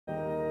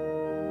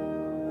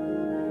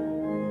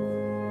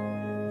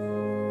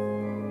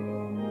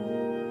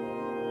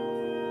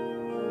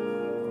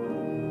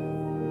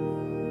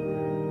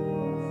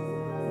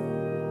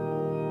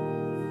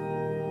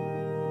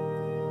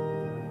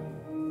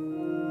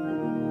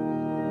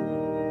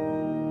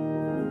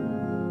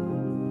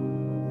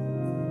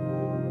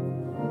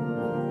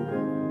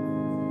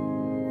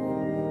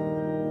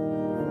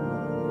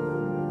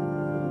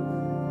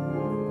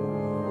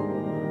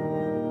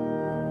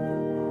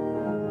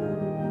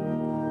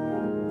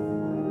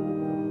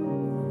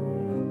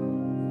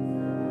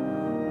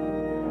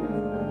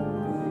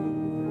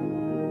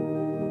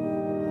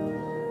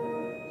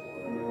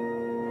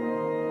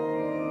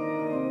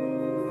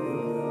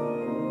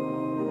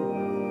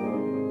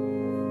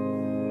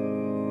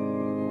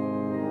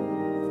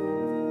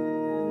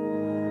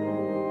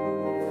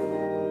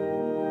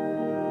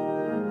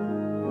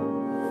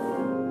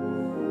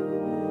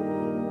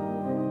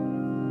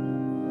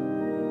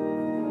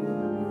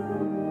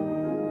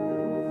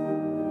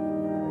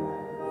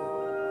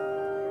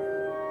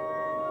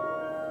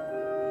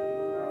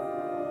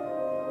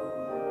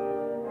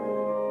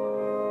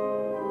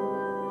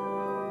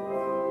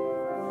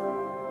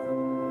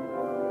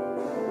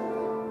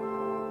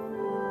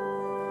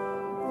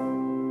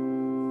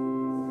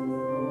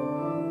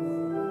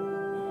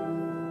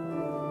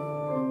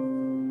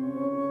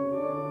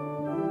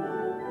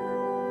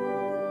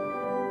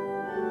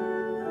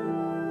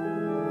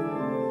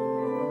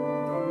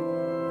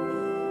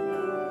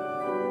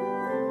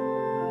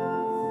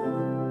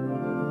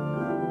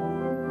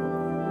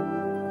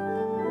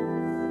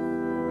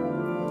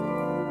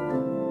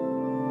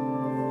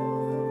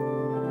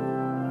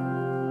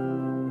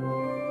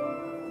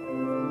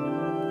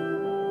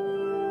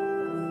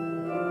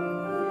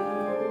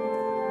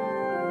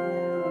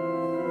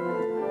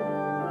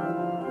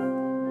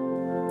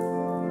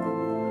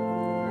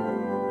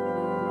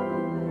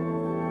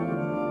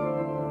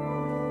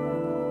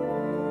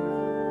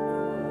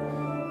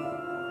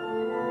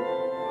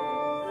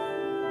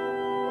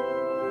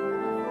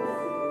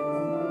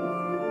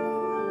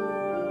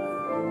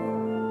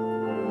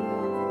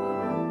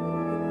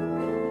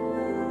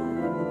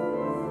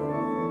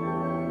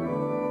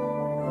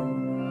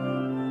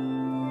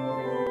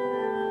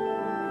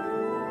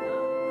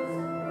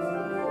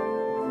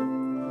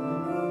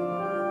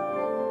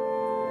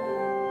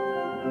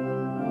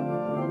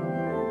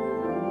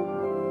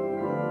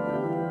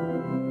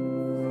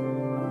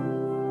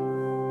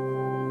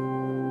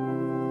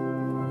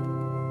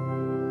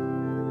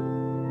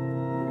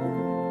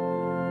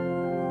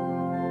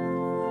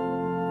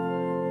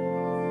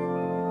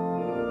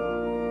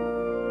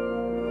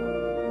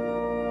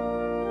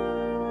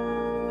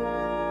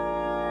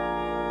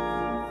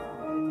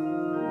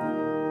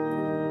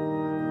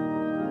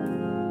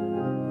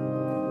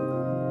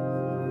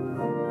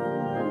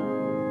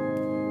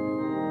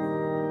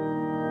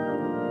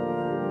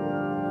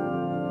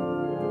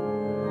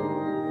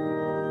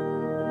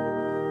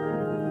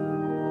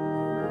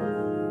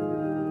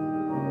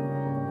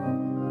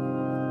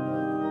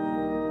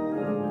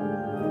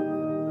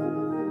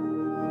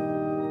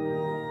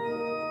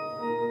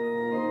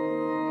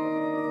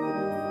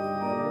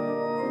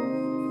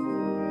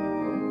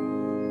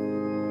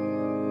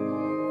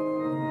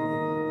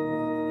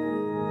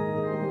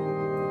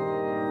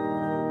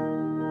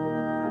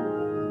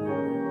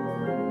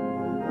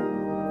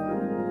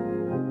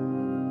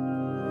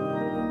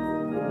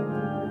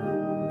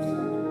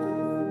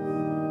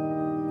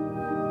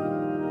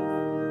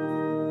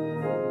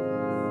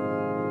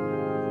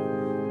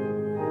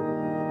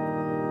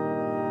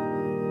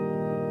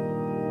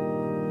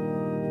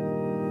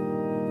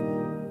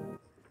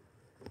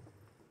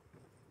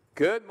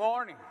Good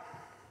morning.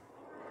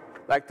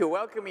 I'd like to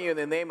welcome you in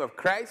the name of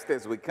Christ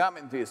as we come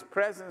into His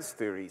presence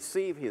to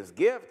receive His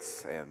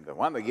gifts. And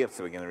one of the gifts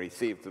that we're going to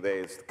receive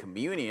today is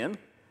communion.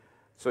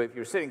 So if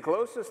you're sitting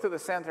closest to the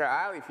center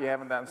aisle, if you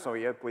haven't done so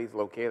yet, please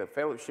locate a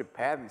fellowship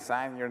pad and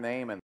sign your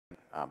name and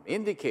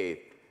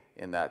indicate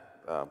in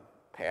that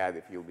pad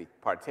if you'll be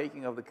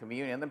partaking of the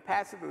communion. And then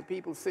pass it to the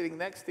people sitting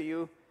next to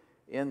you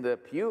in the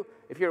pew.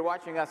 If you're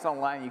watching us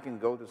online, you can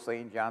go to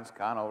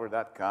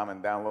stjohnsconover.com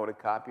and download a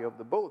copy of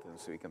the bulletin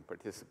so you can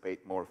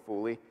participate more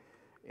fully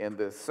in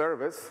the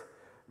service.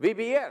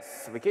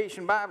 VBS,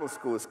 Vacation Bible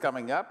School, is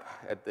coming up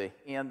at the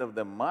end of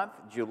the month.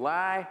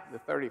 July the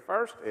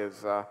 31st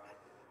is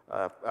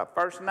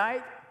first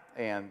night,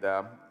 and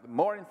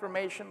more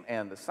information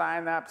and the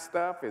sign-up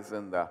stuff is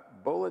in the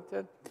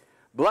bulletin.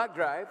 Blood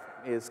Drive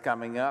is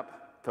coming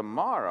up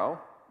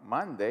tomorrow,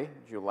 Monday,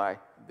 July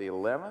the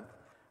 11th.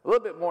 A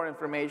little bit more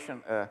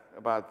information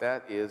about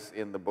that is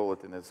in the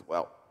bulletin as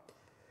well.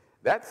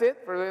 That's it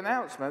for the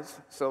announcements.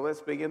 So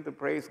let's begin to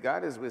praise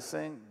God as we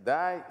sing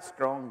Thy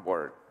Strong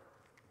Word.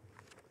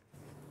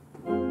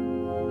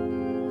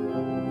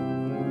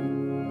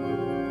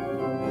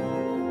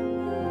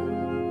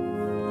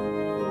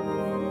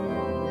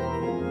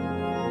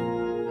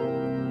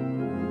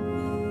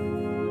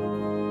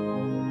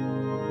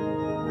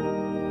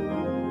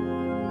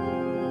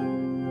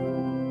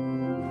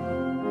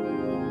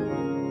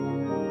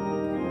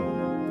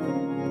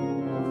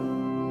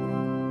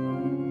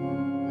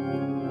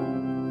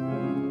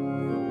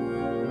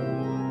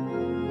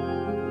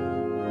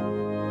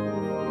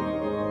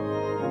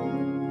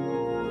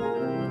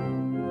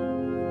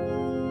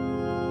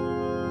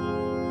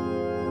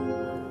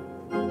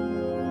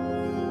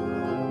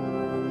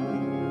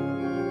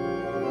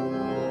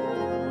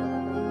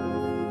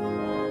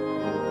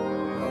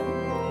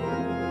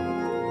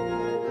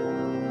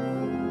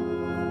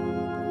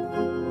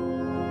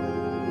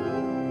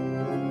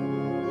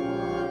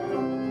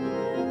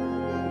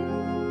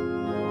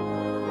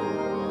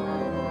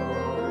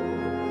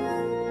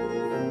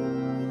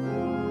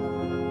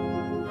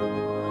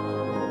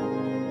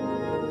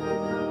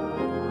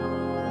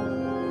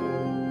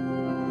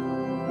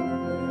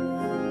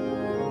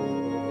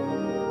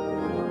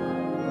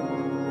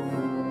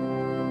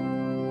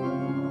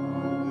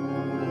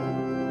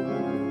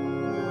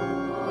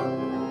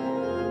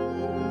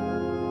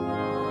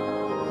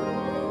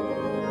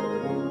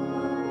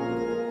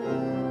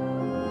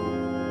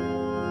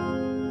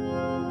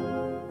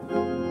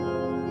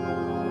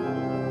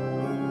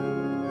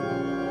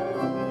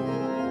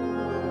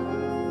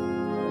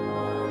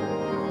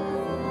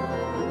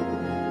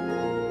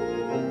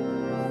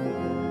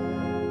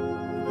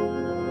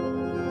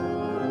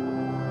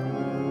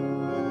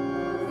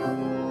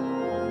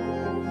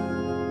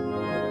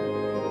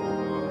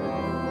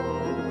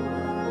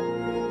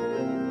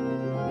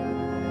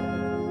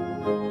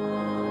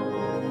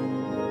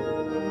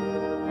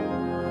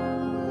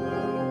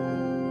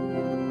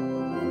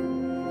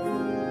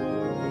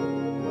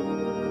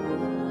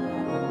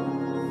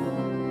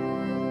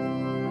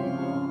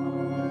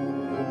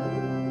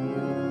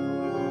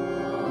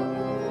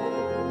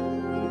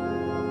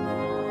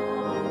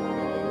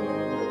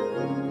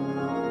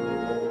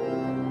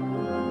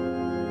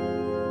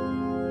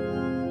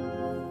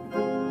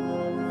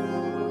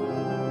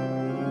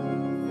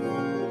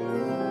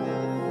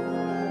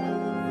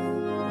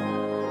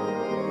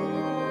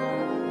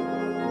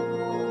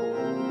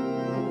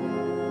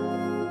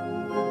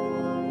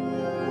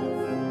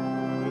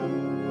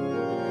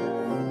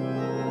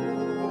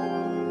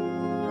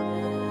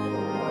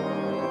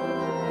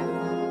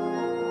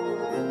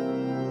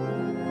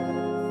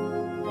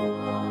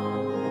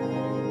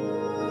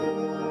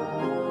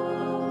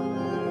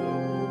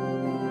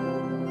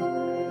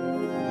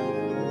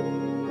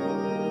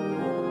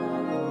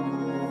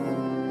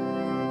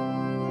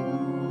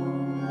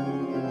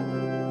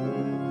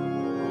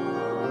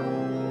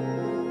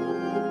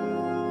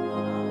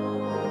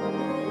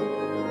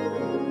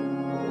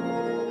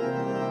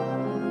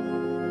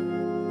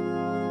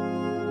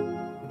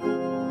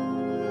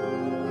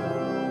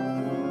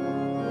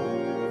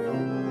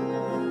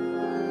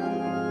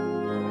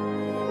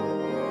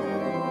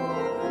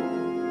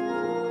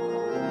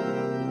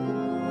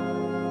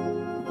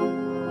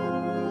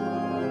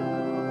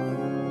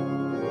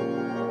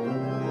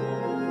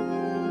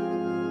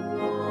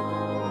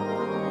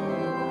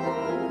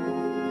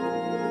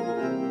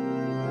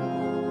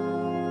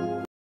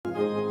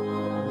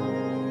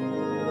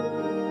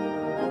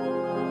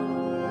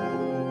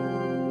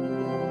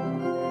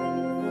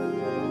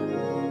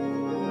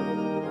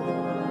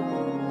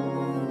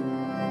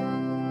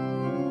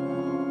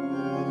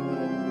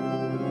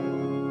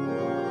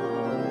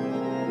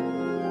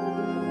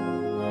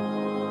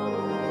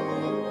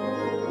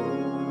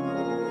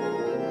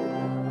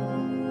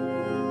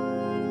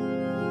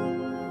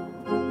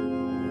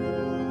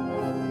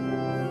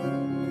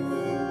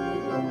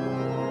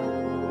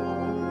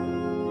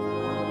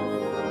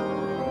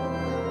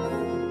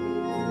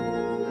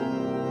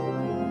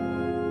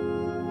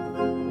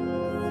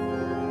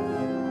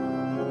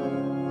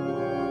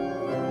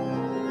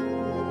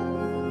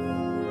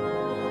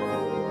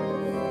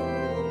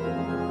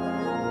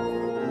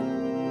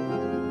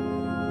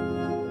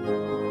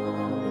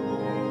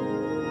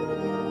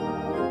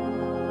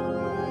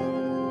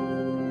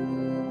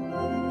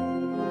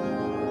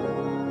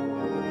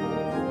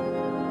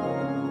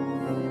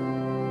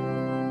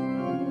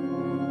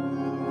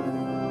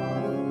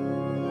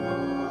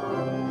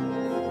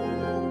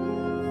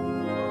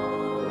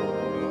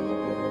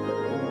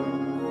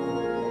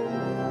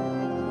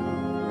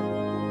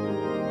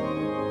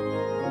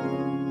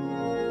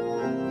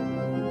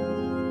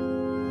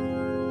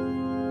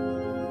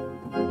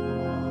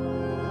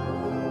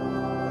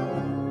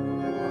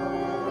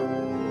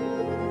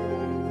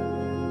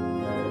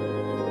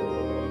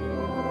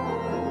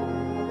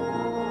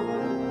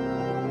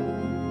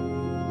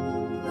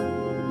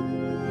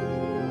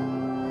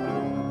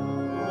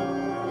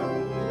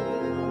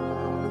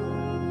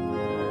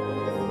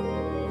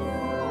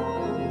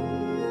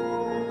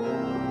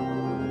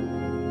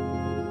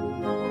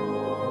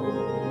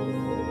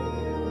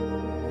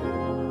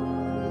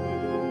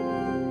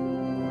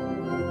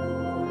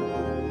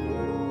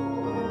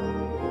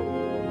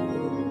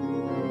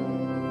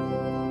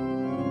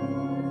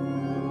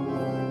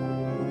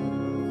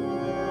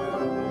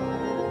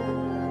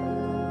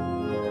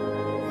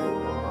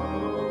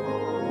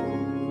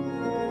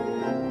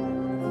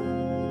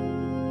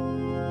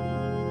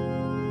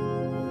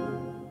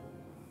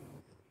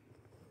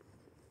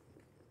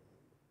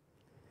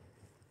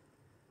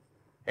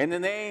 In the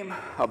name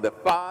of the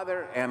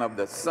Father, and of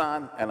the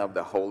Son, and of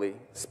the Holy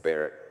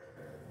Spirit.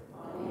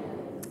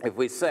 Amen. If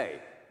we say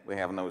we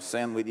have no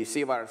sin, we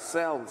deceive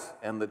ourselves,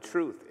 and the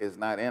truth is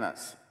not in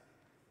us.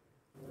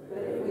 But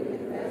if we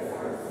confess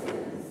our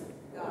sins,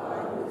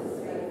 God, who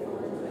is faithful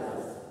and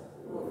just,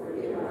 will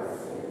forgive our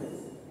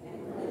sins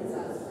and cleanse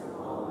us from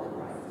all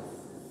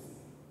unrighteousness.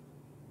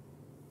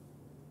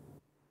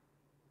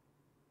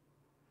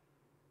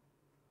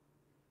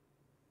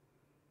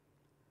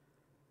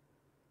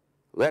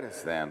 Let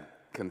us then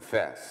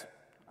confess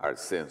our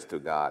sins to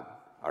God,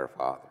 our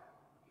Father.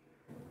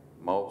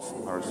 Most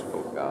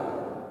merciful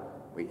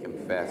God, we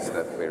confess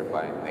that we are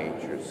by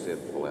nature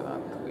sinful and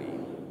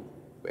unclean.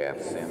 We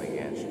have sinned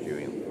against you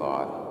in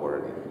thought,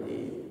 word, and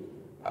deed,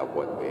 by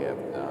what we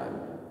have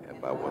done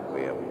and by what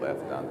we have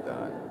left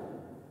undone.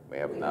 We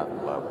have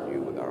not loved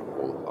you with our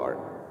whole heart.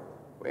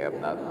 We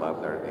have not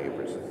loved our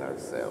neighbors as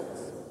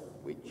ourselves.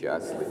 We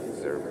justly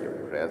deserve your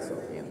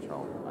present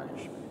enthroned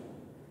punishment.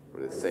 For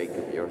the sake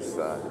of your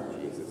Son,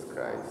 Jesus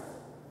Christ,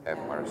 have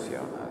mercy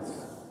on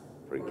us.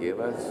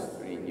 Forgive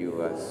us,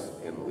 renew us,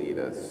 and lead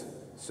us,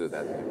 so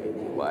that we may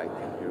delight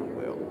in your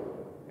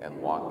will and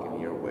walk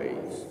in your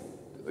ways,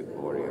 to the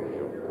glory of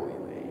your holy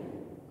name.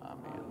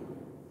 Amen.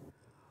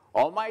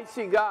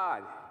 Almighty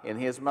God, in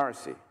his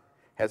mercy,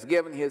 has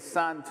given his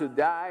Son to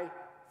die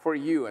for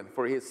you, and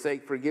for his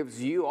sake forgives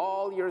you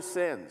all your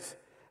sins.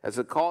 As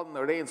a called and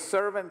ordained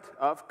servant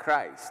of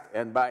Christ,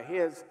 and by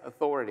his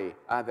authority,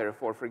 I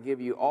therefore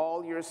forgive you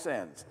all your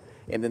sins,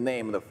 in the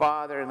name of the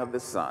Father, and of the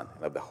Son,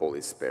 and of the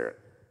Holy Spirit.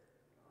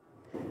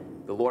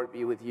 The Lord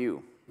be with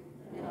you.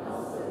 And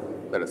also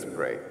with you. Let us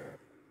pray.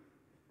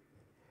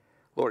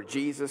 Lord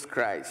Jesus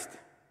Christ,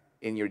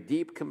 in your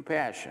deep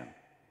compassion,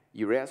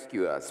 you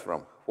rescue us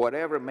from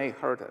whatever may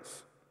hurt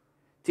us.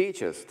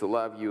 Teach us to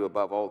love you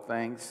above all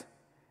things,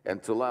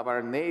 and to love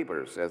our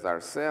neighbors as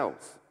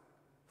ourselves.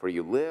 For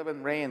you live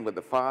and reign with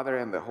the Father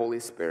and the Holy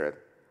Spirit,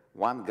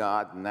 one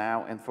God,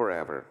 now and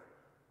forever.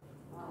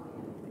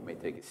 Amen. You may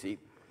take a seat.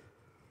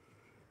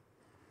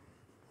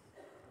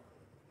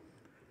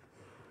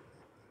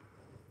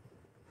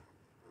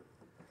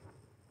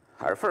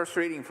 Our first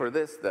reading for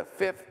this, the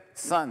fifth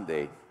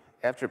Sunday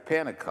after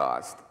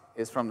Pentecost,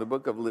 is from the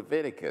book of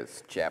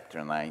Leviticus,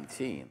 chapter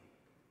 19.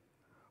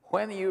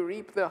 When you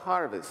reap the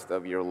harvest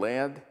of your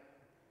land,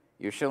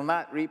 you shall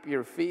not reap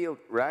your field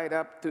right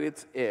up to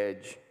its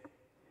edge,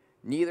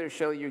 neither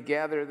shall you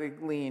gather the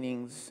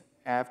gleanings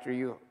after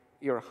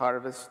your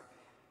harvest,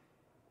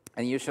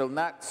 and you shall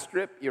not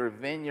strip your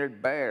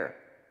vineyard bare,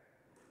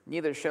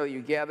 neither shall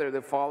you gather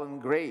the fallen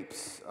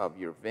grapes of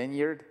your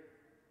vineyard.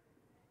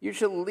 You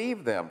shall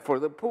leave them for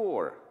the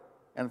poor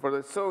and for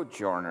the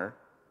sojourner.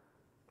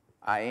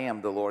 I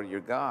am the Lord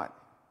your God.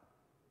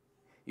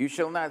 You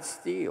shall not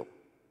steal.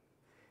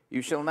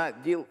 You shall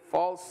not deal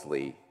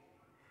falsely.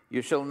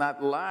 You shall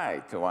not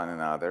lie to one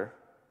another.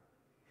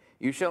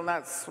 You shall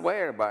not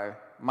swear by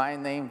my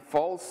name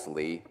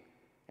falsely,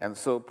 and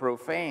so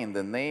profane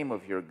the name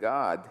of your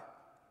God.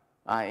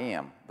 I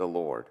am the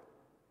Lord.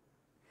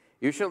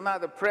 You shall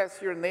not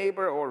oppress your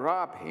neighbor or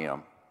rob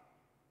him.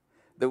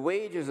 The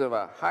wages of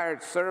a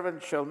hired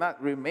servant shall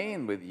not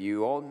remain with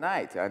you all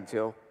night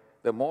until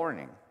the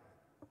morning.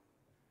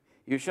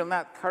 You shall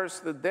not curse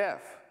the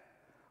deaf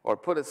or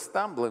put a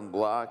stumbling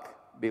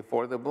block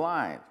before the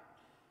blind,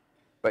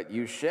 but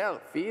you shall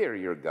fear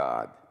your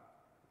God.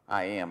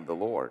 I am the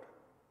Lord.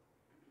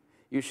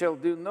 You shall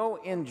do no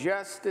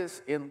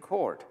injustice in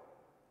court.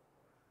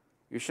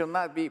 You shall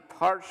not be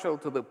partial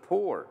to the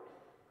poor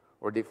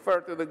or defer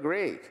to the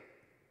great,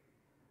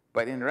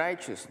 but in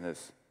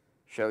righteousness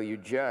shall you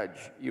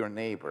judge your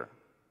neighbor.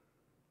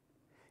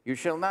 You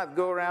shall not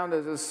go around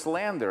as a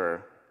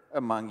slanderer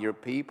among your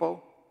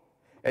people,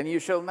 and you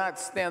shall not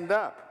stand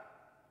up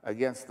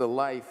against the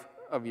life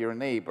of your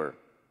neighbor.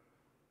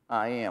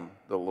 I am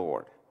the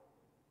Lord.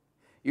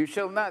 You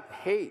shall not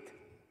hate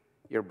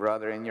your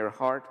brother in your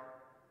heart,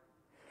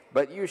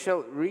 but you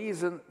shall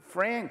reason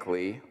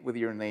frankly with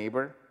your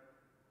neighbor,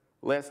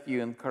 lest you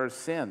incur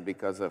sin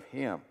because of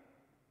him.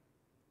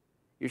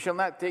 You shall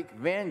not take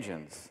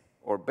vengeance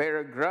or bear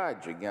a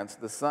grudge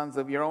against the sons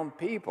of your own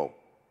people,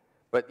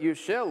 but you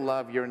shall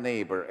love your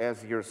neighbor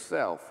as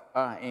yourself.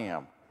 I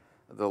am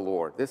the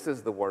Lord. This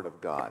is the word of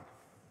God.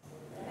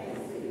 Thanks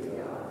be to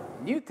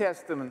God. New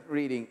Testament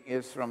reading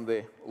is from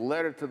the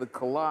letter to the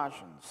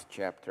Colossians,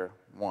 chapter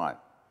 1.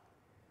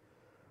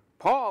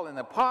 Paul, an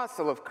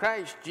apostle of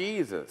Christ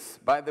Jesus,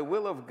 by the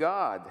will of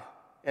God,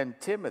 and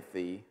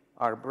Timothy,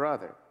 our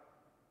brother,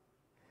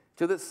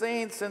 to the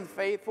saints and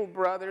faithful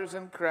brothers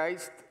in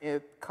Christ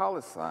at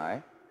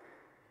Colossae,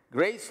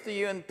 grace to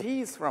you and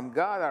peace from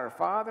God our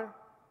Father.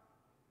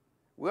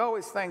 We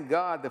always thank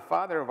God, the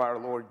Father of our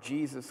Lord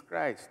Jesus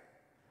Christ,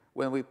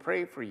 when we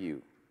pray for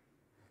you,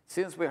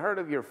 since we heard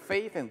of your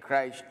faith in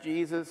Christ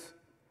Jesus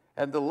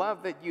and the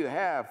love that you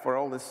have for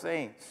all the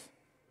saints,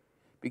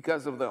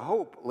 because of the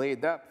hope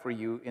laid up for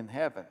you in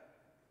heaven.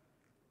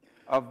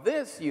 Of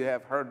this you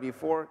have heard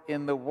before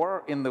in the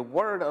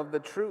word of the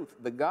truth,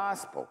 the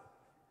gospel,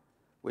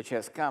 which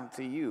has come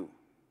to you,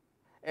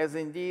 as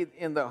indeed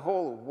in the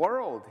whole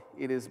world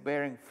it is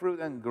bearing fruit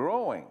and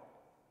growing,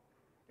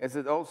 as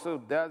it also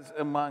does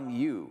among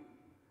you,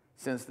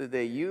 since the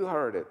day you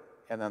heard it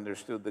and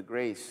understood the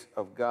grace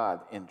of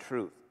God in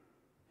truth.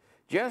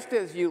 Just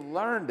as you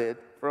learned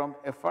it from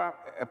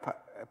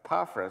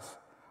Epaphras,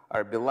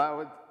 our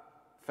beloved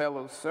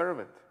fellow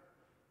servant.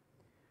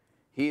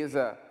 He is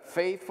a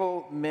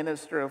faithful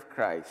minister of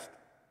Christ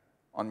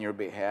on your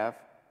behalf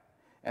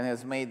and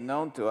has made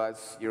known to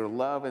us your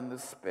love in the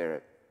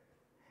Spirit.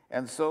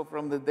 And so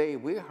from the day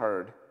we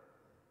heard,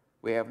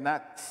 we have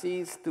not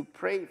ceased to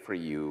pray for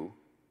you,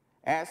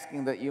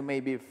 asking that you may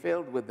be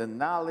filled with the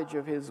knowledge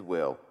of his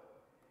will,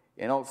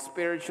 in all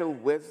spiritual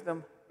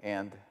wisdom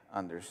and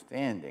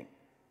understanding,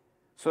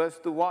 so as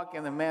to walk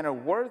in a manner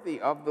worthy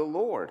of the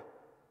Lord,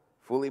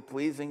 fully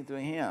pleasing to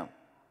him,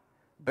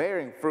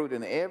 bearing fruit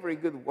in every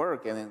good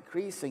work and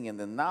increasing in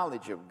the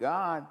knowledge of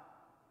God.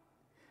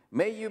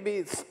 May you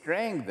be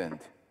strengthened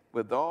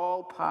with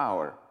all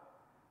power,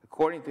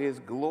 according to his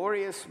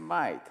glorious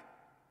might,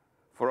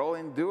 for all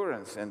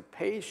endurance and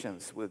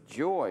patience with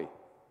joy,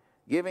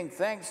 giving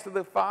thanks to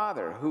the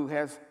Father who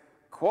has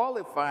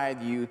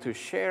qualified you to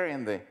share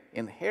in the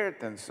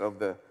inheritance of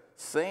the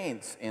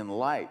saints in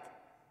light.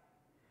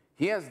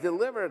 He has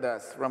delivered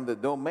us from the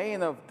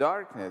domain of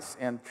darkness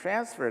and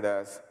transferred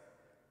us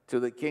to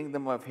the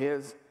kingdom of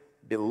his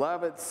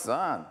beloved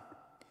Son,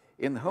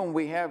 in whom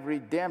we have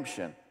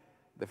redemption,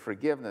 the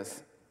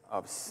forgiveness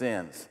of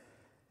sins.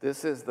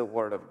 This is the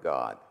word of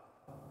God.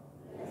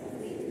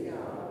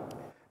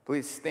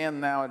 Please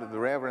stand now into the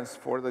reverence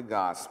for the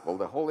gospel,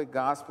 the Holy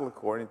Gospel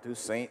according to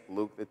St.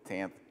 Luke, the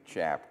 10th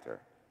chapter.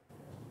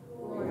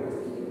 Glory to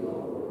you, O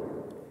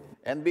Lord.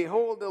 And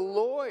behold, a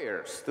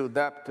lawyer stood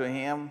up to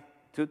him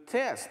to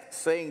test,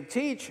 saying,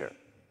 Teacher,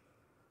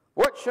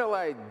 what shall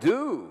I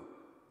do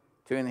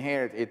to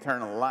inherit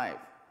eternal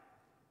life?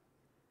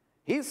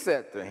 He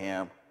said to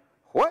him,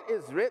 What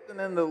is written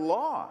in the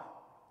law?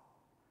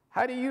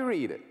 How do you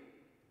read it?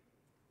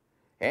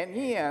 And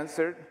he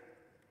answered,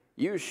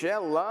 You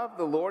shall love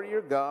the Lord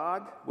your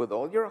God with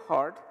all your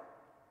heart,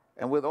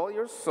 and with all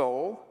your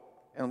soul,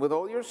 and with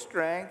all your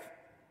strength,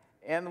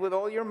 and with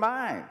all your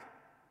mind,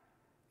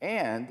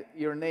 and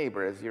your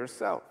neighbor as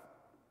yourself.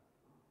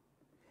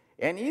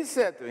 And he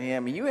said to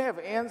him, You have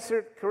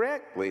answered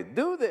correctly.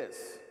 Do this,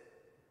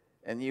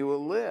 and you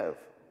will live.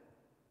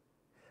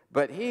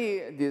 But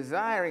he,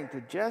 desiring to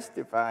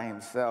justify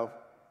himself,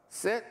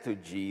 said to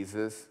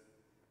Jesus,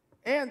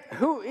 And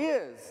who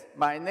is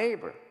my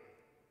neighbor?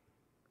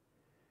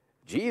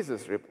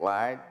 Jesus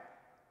replied,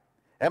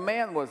 A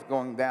man was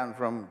going down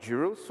from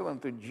Jerusalem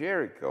to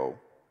Jericho,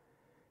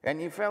 and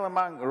he fell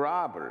among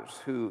robbers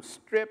who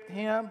stripped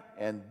him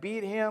and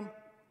beat him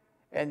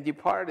and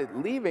departed,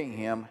 leaving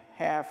him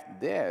half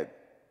dead.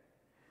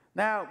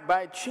 Now,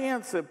 by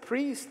chance, a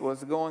priest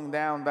was going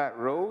down that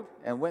road,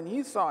 and when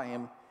he saw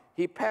him,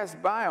 he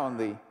passed by on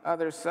the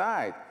other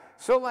side.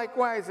 So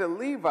likewise a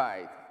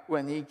Levite,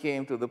 when he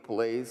came to the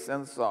place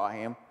and saw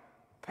him,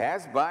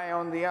 passed by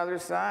on the other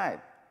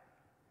side.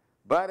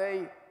 But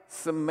a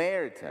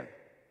Samaritan,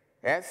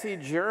 as he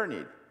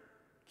journeyed,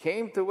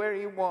 came to where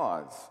he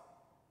was,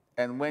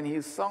 and when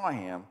he saw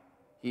him,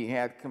 he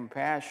had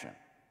compassion.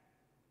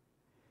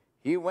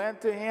 He went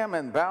to him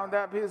and bound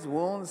up his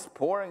wounds,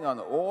 pouring on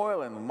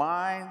oil and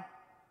wine.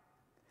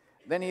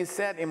 Then he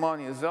set him on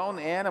his own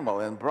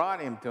animal and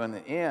brought him to an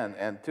inn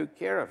and took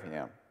care of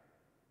him.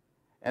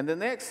 And the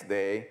next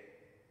day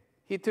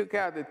he took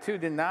out the 2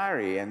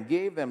 denarii and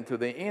gave them to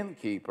the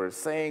innkeeper,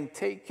 saying,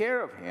 Take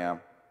care of him,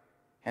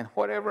 and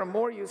whatever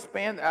more you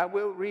spend, I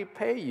will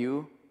repay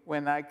you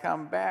when I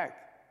come back.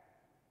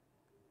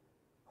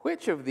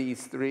 Which of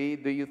these 3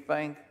 do you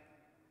think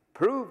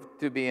proved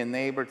to be a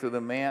neighbor to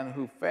the man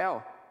who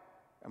fell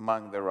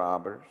among the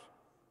robbers?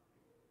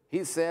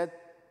 He said,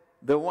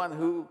 The one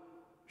who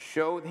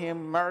showed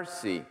him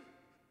mercy.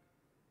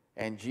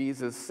 And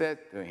Jesus said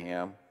to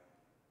him,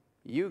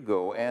 You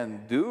go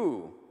and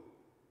do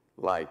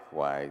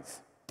likewise.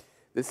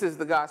 This is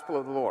the gospel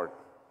of the Lord.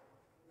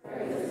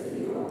 Praise to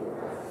you, O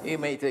Christ. You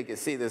may take a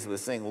seat as we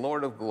sing,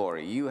 Lord of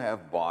glory, you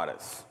have bought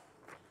us.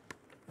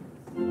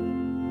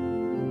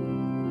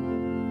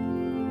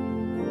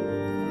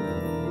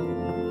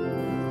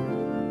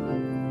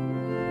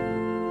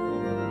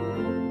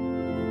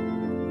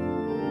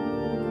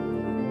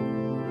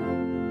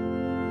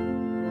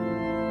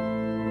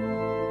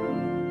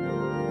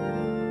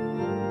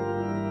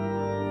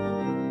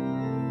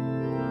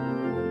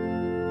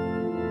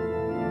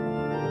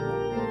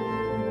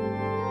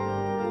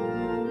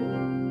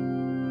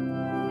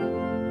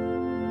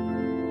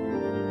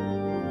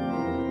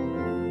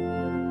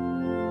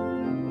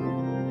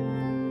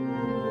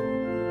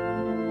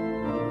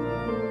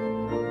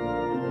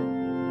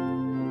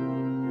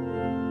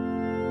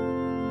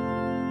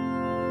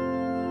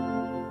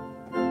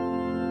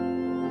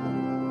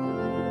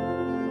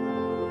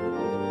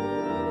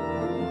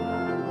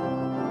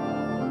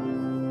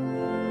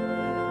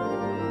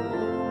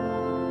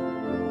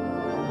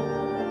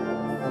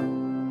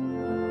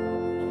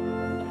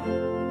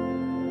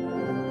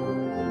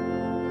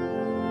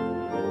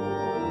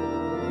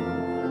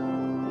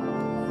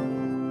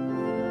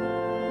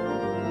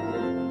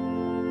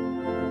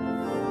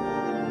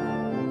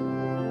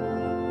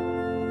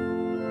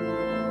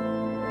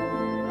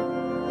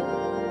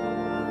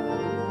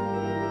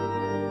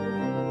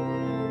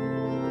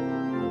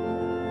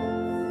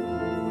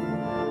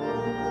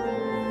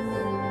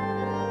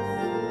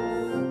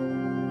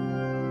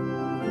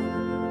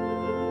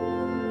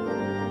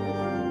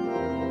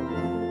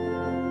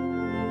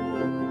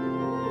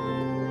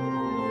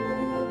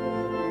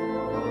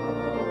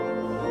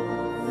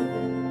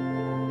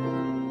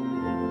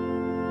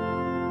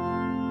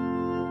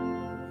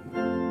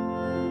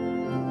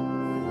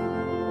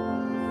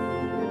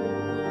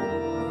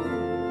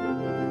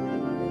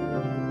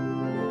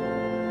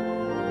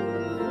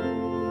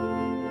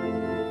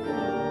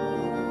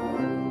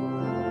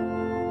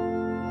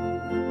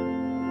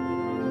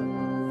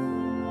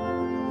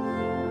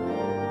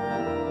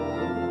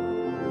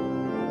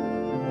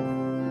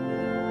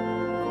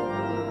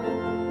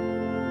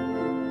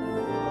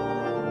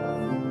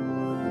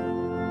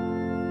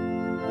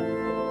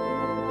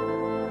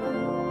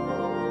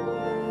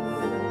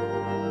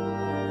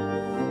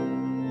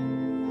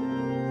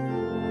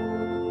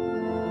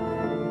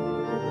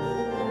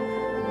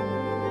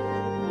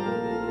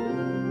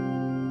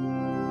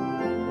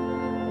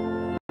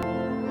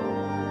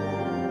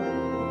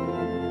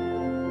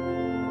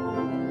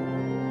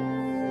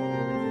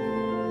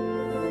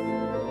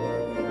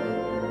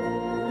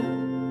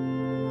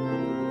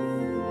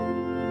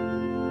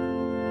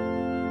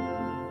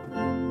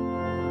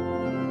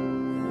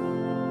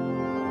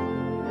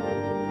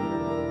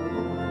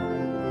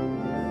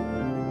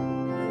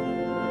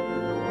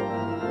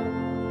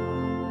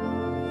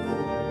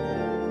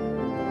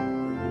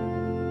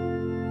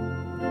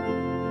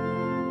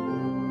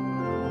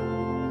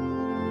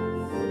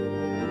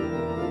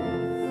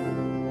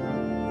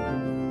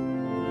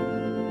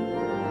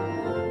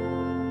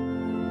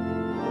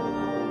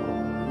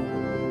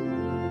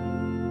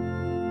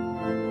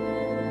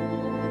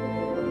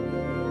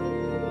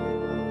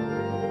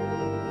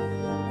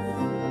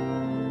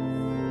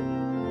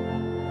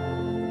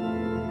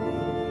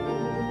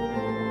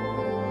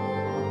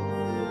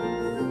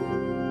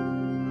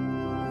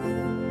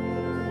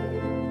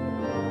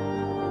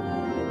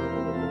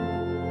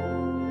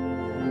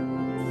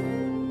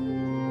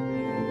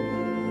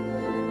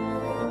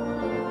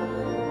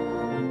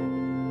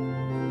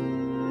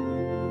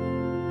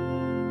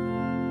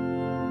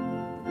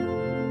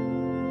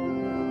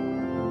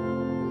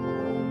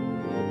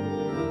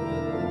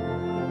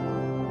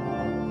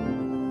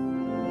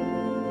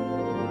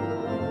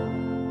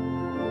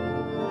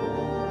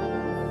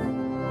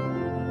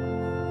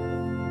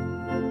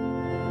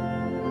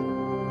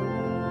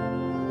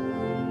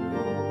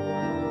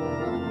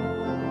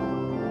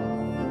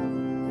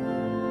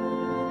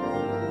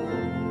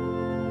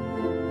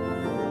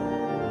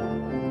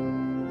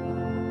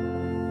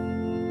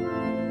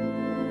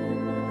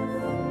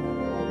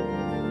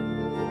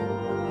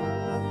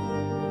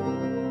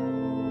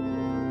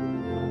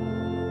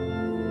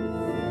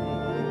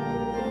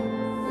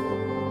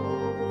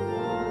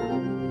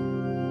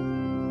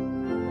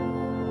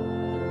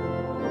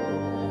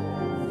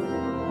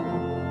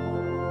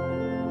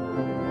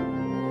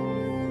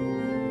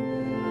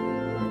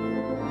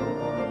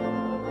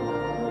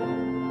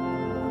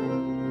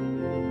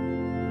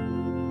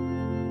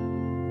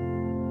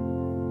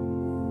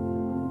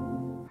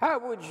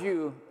 would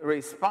you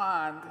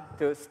respond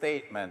to a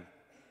statement,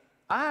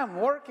 I am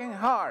working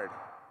hard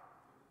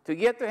to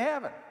get to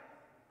heaven?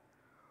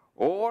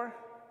 Or,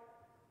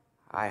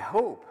 I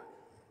hope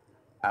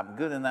I'm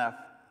good enough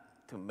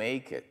to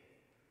make it.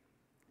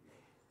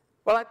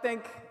 Well, I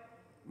think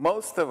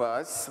most of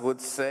us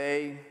would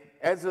say,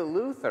 as a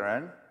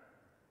Lutheran,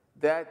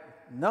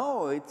 that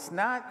no, it's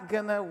not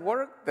going to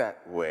work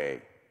that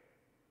way.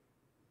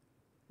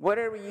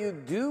 Whatever you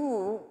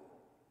do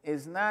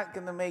is not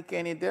going to make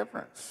any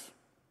difference.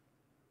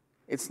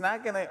 It's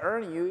not going to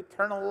earn you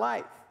eternal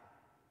life.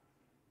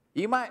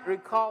 You might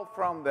recall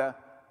from the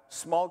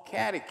small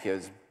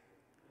catechism,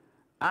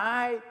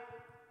 I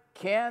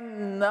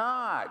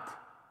cannot,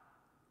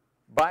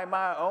 by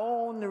my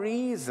own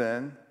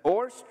reason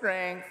or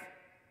strength,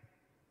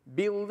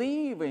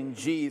 believe in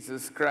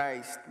Jesus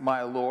Christ,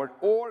 my Lord,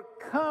 or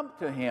come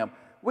to him.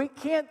 We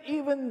can't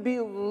even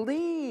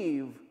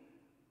believe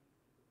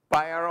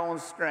by our own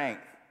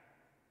strength,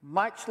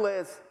 much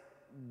less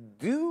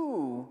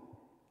do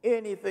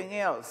anything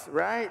else,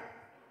 right?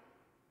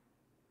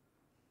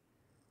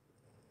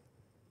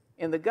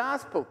 In the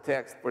gospel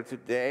text for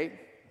today,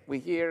 we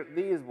hear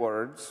these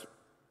words.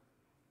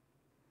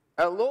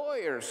 A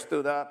lawyer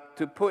stood up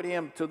to put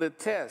him to the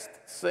test,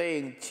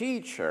 saying,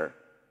 Teacher,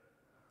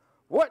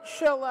 what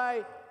shall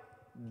I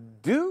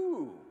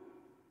do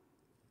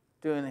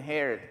to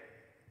inherit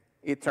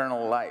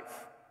eternal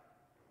life?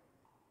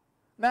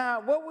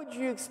 Now, what would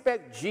you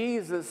expect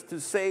Jesus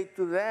to say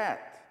to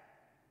that?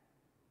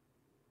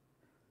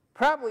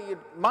 Probably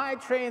my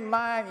trained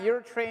mind,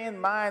 your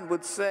trained mind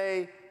would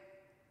say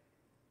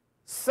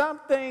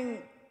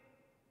something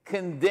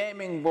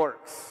condemning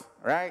works,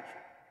 right?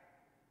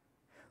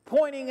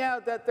 Pointing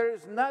out that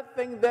there's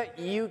nothing that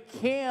you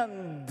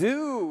can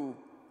do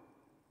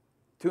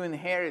to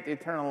inherit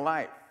eternal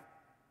life.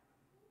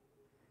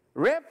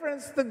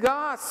 Reference the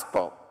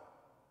gospel.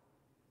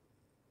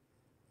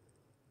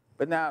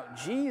 But now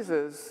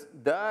Jesus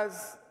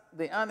does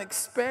the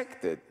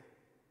unexpected.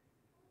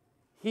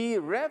 He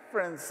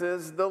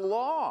references the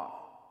law.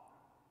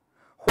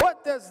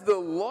 What does the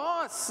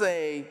law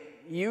say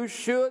you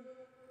should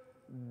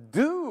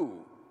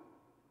do?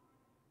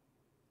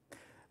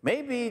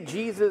 Maybe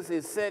Jesus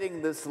is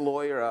setting this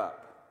lawyer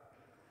up.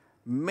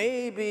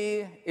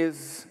 Maybe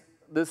is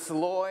this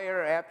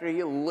lawyer, after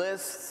he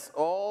lists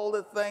all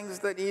the things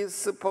that he is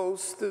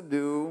supposed to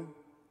do,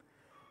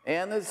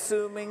 and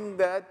assuming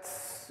that,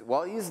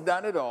 well, he's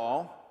done it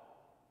all,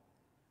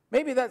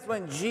 maybe that's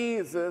when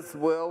Jesus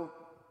will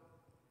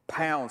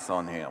pounce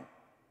on him.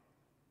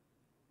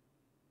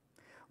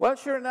 Well,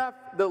 sure enough,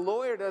 the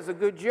lawyer does a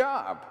good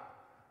job.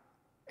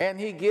 And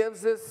he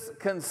gives this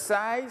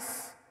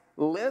concise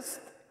list,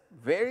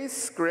 very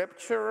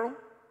scriptural.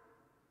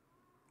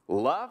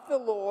 Love the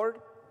Lord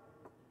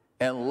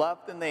and love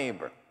the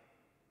neighbor.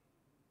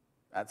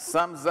 That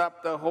sums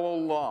up the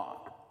whole law.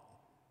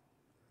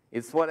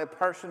 It's what a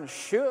person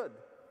should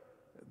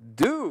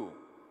do.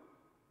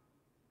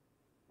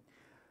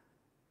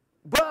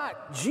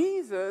 But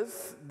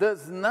Jesus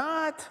does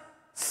not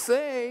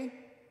say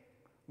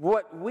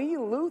what we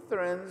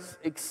Lutherans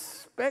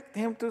expect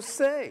him to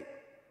say.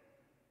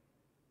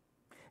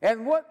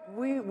 And what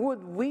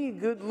would we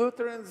good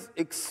Lutherans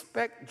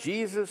expect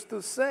Jesus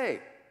to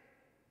say?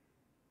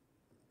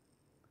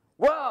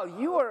 Well,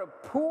 you are a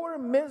poor,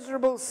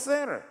 miserable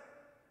sinner.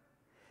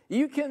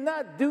 You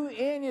cannot do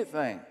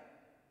anything.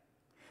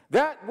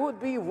 That would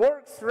be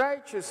works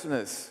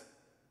righteousness.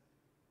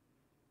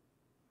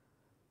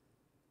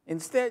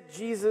 Instead,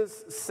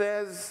 Jesus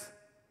says,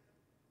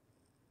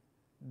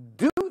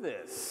 do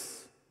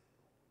this,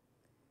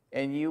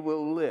 and you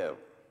will live.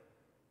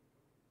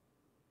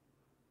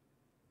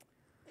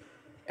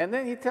 And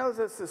then he tells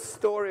us a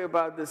story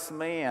about this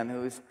man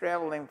who is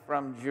traveling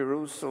from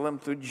Jerusalem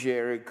to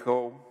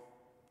Jericho.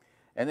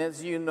 And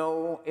as you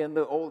know, in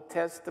the Old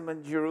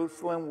Testament,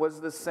 Jerusalem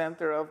was the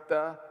center of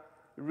the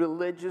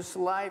religious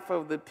life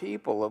of the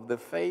people, of the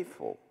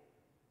faithful.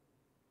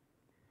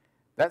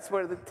 That's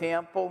where the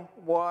temple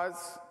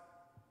was,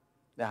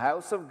 the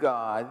house of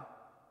God.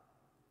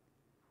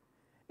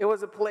 It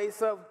was a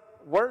place of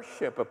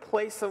worship, a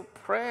place of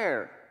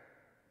prayer.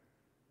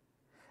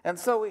 And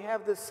so we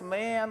have this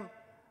man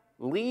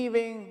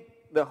leaving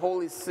the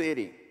holy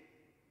city,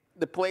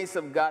 the place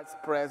of God's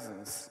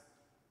presence,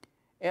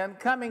 and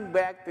coming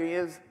back to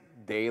his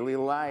daily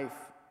life.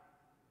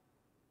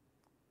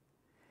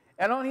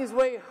 And on his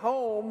way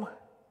home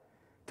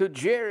to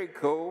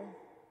Jericho,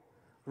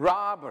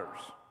 robbers,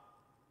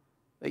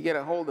 they get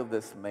a hold of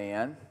this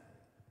man.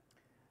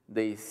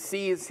 They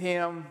seize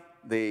him,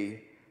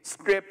 they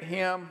strip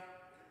him,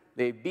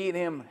 they beat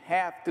him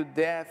half to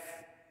death,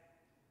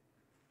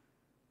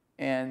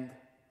 and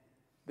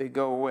they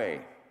go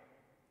away.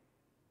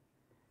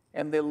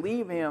 And they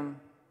leave him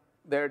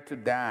there to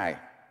die.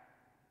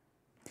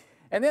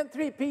 And then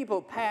 3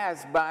 people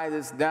pass by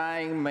this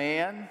dying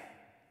man,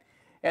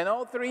 and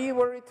all 3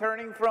 were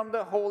returning from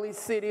the holy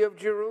city of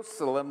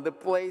Jerusalem, the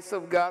place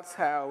of God's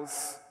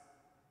house,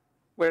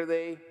 where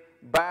they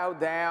bow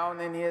down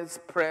in his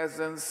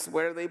presence,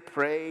 where they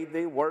prayed,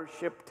 they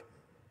worshiped,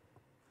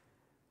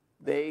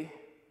 they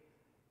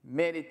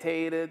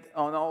meditated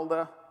on all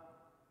the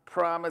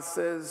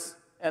promises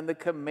and the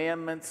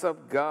commandments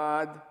of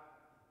God.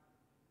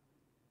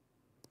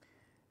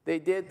 They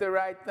did the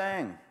right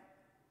thing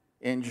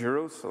in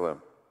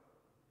Jerusalem.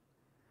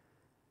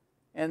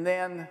 And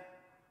then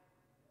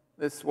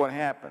this is what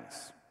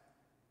happens.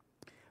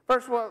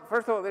 First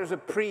of all, there's a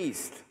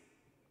priest.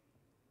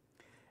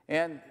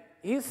 And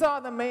he saw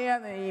the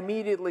man and he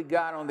immediately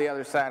got on the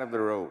other side of the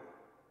road,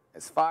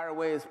 as far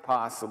away as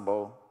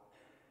possible.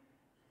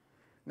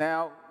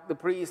 Now, the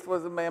priest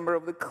was a member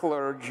of the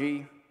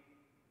clergy,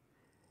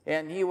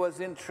 and he was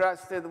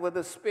entrusted with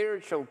the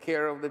spiritual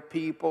care of the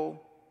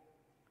people.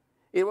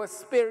 It was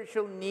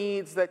spiritual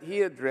needs that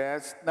he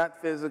addressed,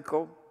 not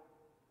physical.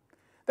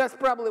 That's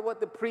probably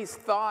what the priest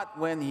thought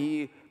when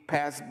he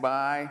passed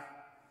by,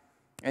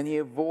 and he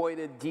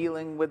avoided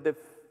dealing with the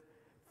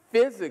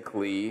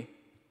physically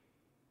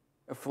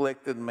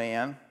afflicted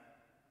man.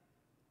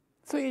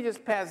 So he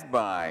just passed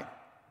by.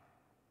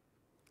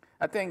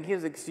 I think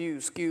his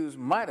excuse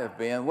might have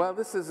been, well,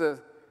 this is a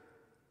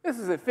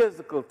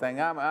physical thing.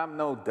 I'm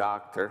no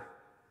doctor.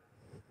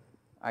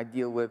 I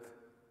deal with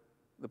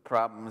the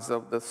problems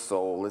of the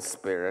soul, the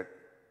spirit.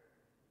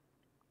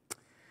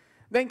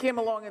 Then came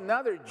along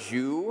another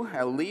Jew,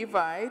 a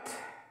Levite,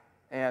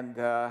 and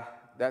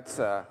that's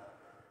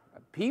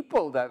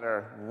people that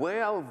are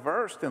well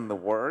versed in the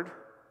Word.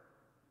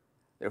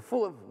 They're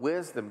full of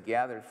wisdom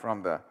gathered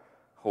from the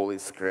Holy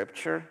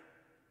Scripture.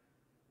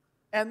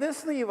 And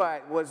this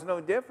Levite was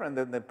no different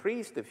than the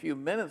priest a few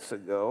minutes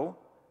ago.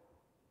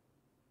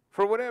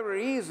 For whatever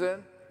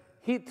reason,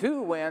 he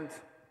too went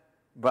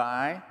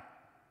by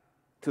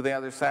to the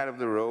other side of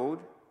the road.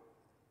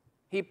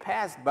 He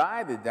passed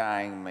by the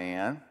dying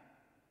man.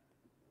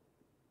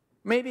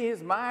 Maybe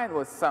his mind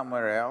was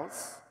somewhere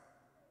else.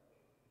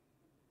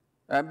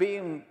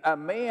 Being a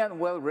man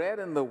well read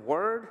in the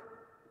Word,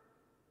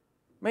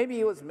 maybe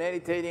he was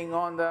meditating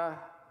on the,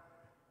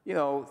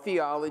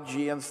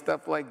 theology and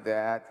stuff like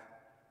that,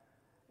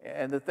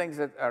 and the things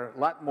that are a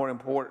lot more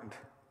important.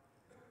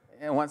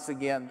 And once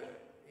again,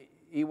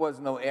 he was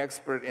no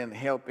expert in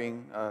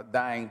helping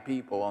dying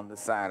people on the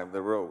side of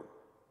the road.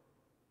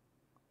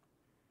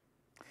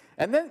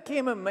 And then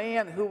came a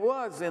man who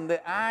was, in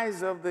the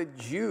eyes of the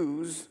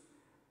Jews,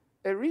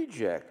 a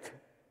reject.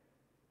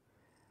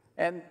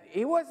 And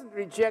he wasn't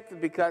rejected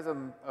because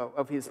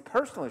of his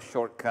personal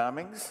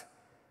shortcomings,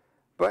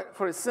 but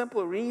for a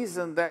simple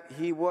reason that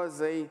he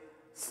was a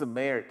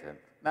Samaritan.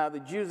 Now,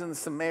 the Jews and the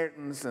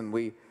Samaritans, and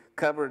we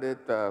covered it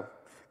a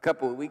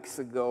couple of weeks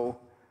ago,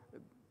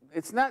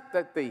 it's not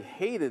that they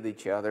hated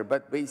each other,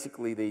 but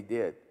basically they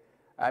did.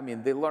 I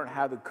mean, they learned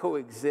how to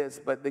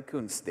coexist, but they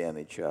couldn't stand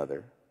each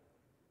other.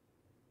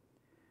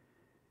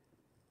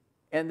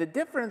 And the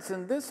difference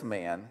in this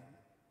man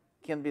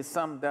can be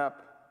summed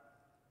up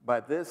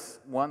by this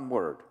one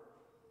word.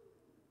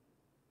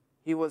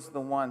 He was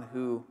the one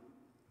who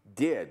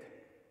did.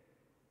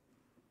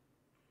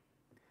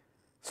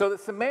 So the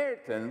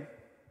Samaritan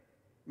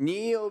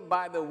kneeled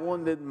by the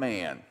wounded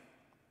man.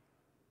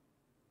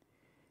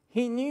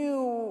 He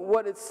knew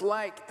what it's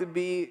like to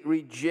be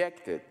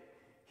rejected.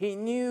 He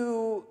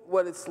knew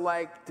what it's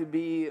like to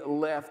be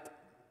left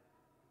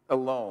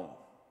alone.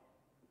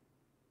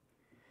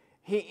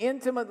 He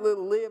intimately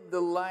lived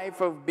the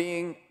life of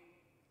being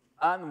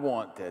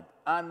unwanted,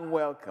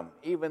 unwelcome,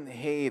 even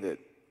hated.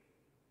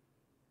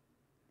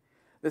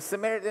 The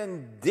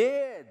Samaritan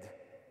did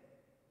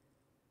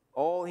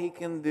all he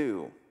can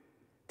do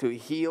to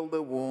heal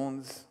the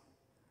wounds.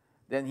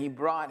 Then he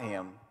brought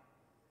him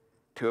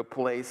to a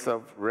place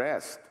of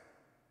rest.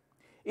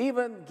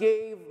 Even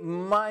gave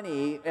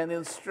money and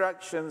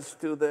instructions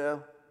to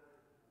the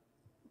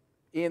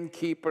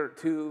innkeeper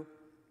to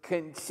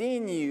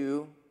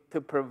continue to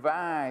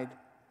provide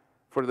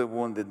for the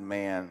wounded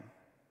man.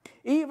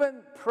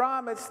 Even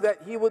promised that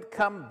he would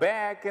come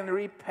back and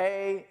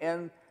repay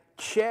and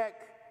check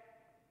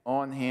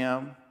on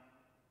him.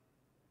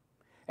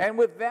 And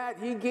with that,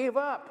 he gave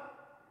up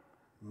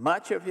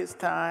much of his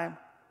time,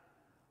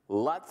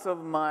 lots of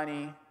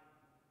money,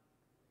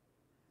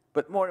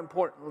 but more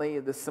importantly,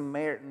 the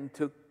Samaritan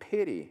took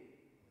pity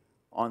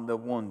on the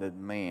wounded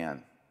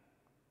man.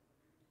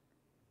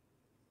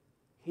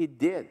 He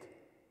did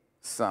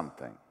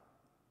something.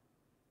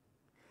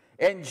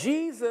 And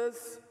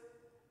Jesus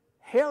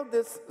held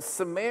this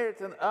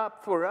Samaritan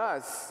up for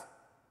us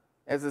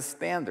as a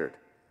standard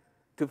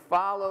to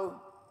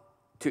follow,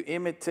 to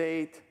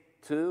imitate,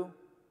 to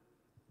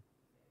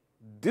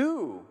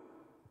do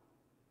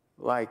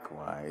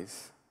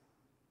likewise.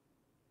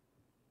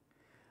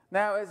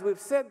 Now, as we've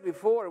said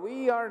before,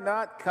 we are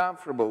not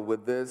comfortable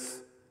with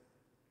this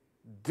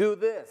do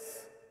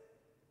this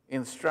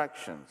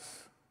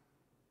instructions.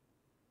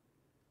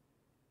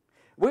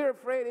 We're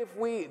afraid if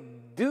we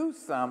do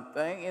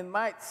something, it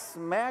might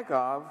smack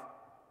of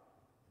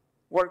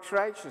works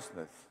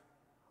righteousness.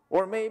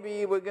 Or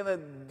maybe we're going to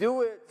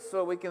do it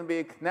so we can be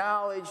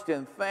acknowledged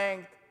and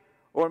thanked,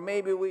 Or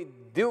maybe we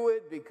do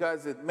it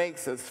because it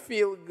makes us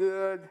feel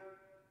good.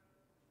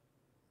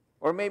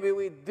 Or maybe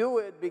we do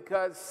it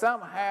because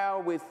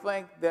somehow we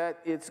think that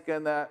it's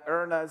going to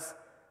earn us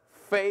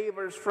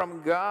favors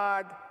from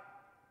God.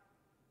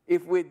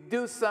 If we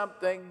do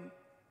something,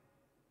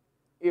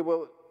 it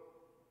will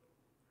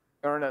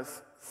earn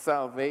us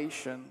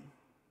salvation.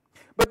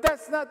 But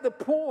that's not the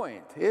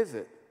point, is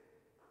it?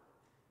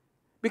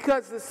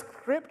 Because the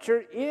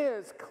Scripture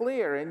is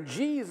clear, and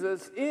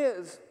Jesus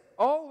is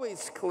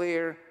always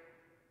clear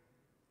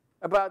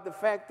about the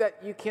fact that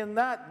you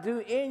cannot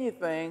do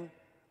anything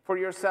for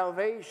your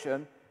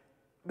salvation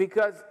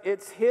because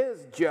it's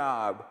His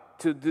job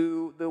to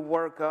do the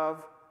work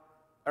of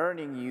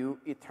earning you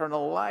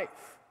eternal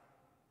life.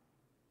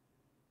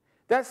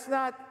 That's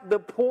not the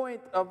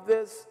point of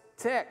this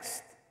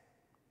text.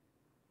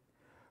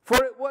 For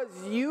it was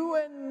you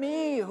and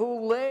me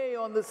who lay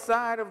on the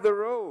side of the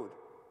road,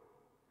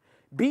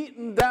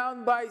 beaten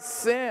down by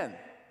sin,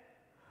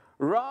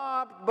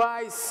 robbed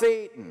by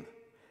Satan,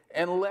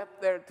 and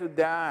left there to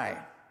die.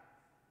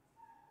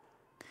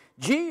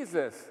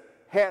 Jesus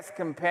has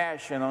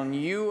compassion on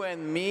you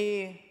and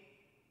me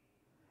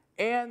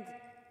and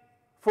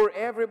for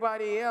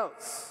everybody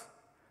else.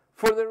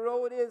 For the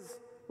road is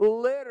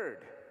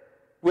littered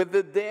with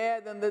the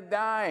dead and the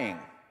dying,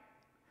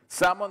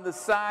 some on the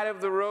side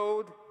of the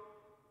road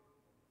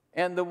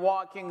and the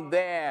walking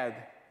dead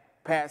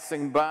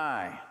passing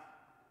by.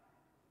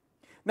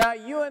 Now,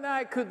 you and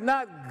I could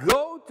not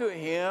go to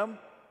Him,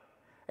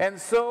 and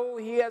so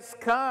He has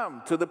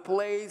come to the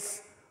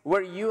place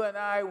where you and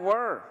I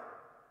were.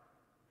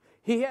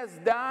 He has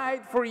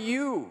died for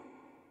you,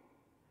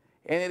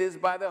 and it is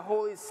by the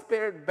Holy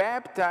Spirit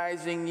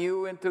baptizing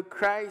you into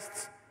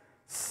Christ's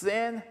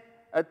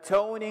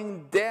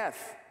sin-atoning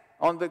death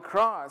on the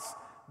cross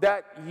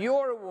that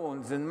your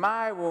wounds and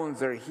my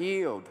wounds are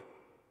healed.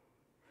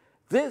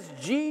 This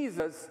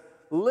Jesus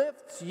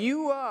lifts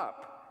you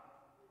up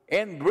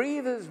and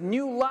breathes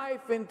new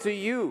life into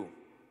you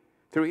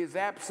through His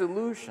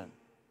absolution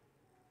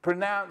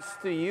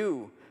pronounced to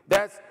you.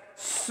 That's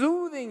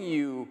soothing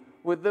you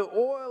with the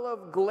oil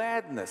of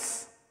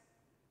gladness.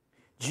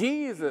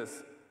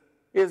 Jesus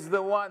is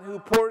the one who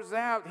pours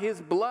out His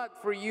blood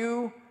for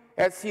you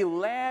as He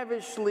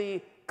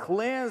lavishly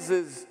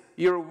cleanses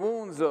your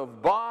wounds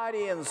of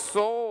body and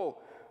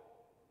soul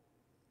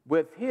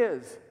with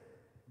His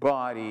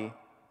body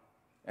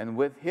and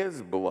with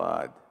His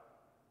blood.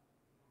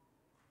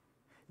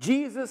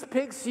 Jesus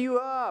picks you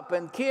up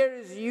and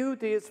carries you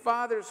to His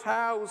Father's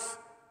house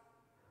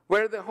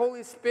where the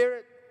Holy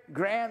Spirit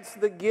grants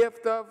the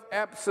gift of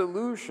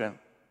absolution.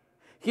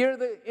 Here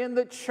in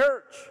the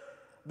church,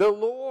 the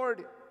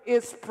Lord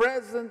is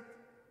present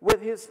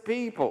with His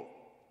people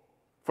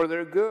for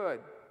their good.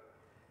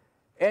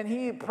 And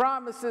He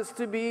promises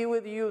to be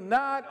with you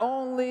not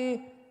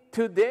only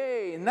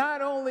today,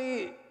 not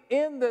only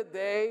in the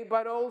day,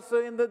 but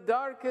also in the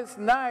darkest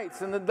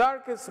nights, in the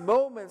darkest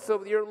moments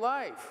of your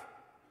life.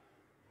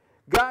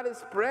 God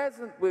is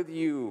present with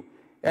you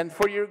and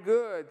for your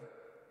good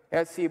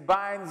as He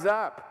binds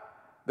up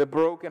the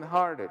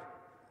brokenhearted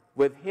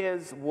with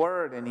His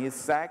word and His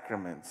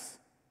sacraments.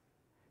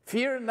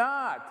 Fear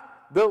not,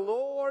 the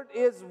Lord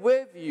is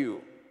with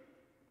you.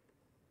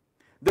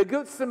 The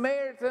Good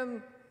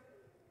Samaritan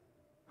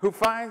who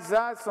finds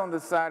us on the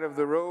side of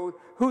the road,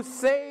 who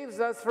saves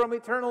us from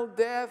eternal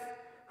death,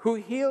 who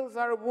heals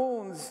our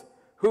wounds,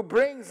 who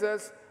brings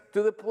us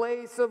to the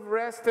place of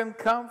rest and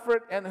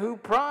comfort, and who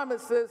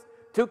promises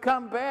to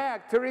come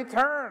back, to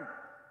return,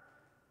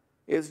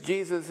 is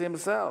Jesus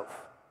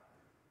Himself.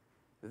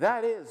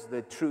 That is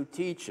the true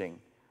teaching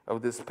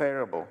of this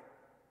parable.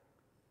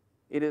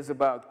 It is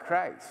about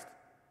Christ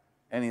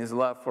and His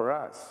love for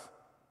us.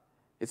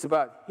 It's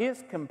about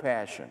His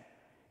compassion,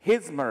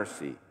 His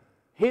mercy,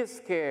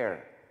 His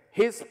care,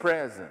 His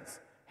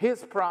presence,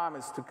 His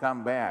promise to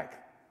come back.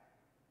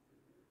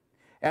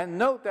 And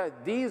note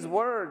that these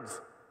words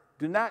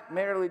do not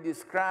merely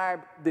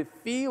describe the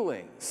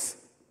feelings.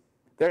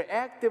 They're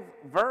active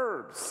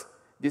verbs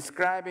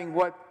describing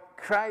what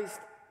Christ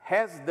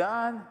has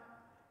done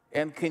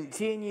and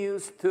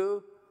continues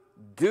to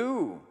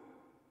do.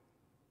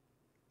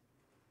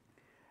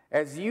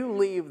 As you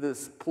leave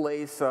this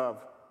place of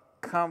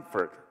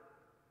comfort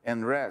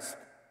and rest,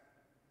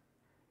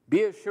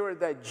 be assured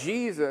that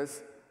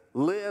Jesus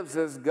lives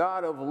as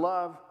God of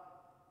love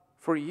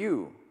for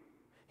you.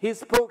 He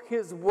spoke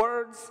His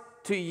words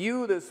to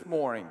you this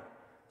morning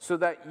so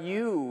that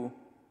you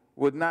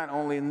would not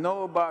only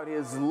know about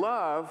His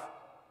love,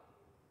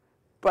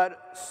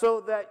 but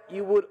so that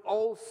you would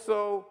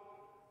also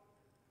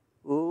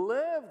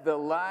live the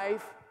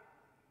life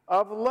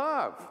of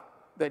love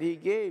that He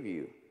gave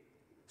you.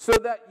 So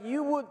that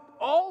you would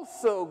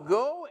also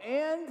go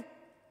and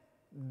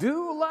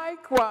do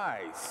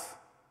likewise.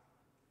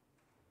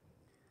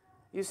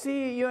 You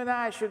see, you and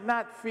I should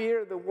not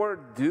fear the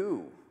word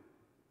do.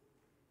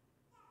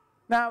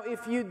 Now,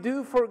 if you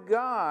do for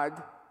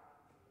God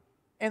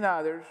and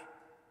others,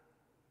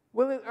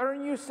 Will it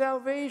earn you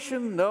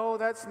salvation? No,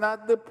 that's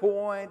not the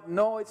point.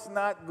 No, it's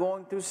not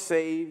going to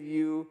save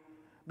you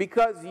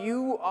because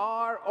you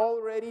are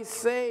already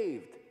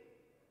saved.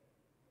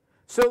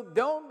 So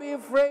don't be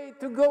afraid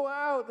to go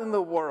out in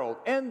the world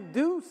and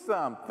do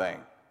something.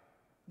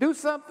 Do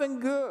something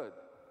good.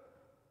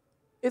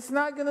 It's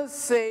not going to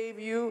save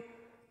you,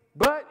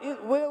 but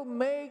it will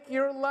make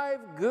your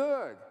life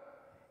good.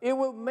 It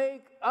will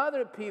make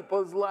other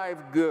people's life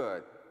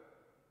good.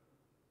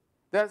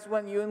 That's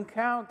when you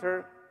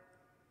encounter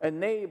a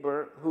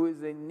neighbor who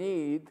is in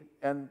need,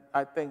 and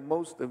I think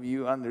most of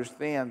you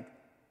understand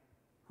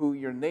who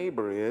your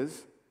neighbor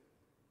is.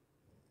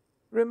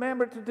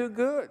 Remember to do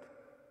good.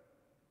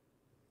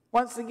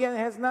 Once again, it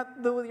has nothing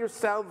to do with your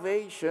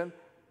salvation,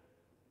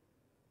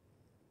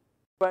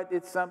 but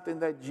it's something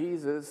that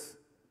Jesus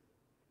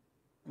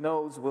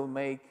knows will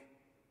make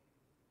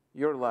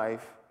your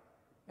life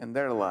and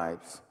their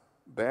lives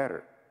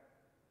better.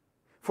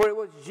 For it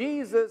was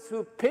Jesus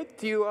who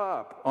picked you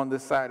up on the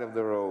side of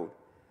the road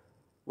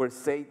where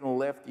Satan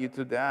left you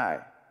to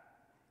die.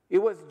 It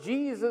was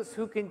Jesus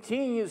who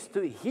continues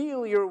to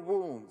heal your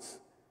wounds.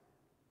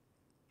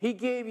 He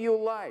gave you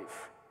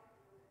life.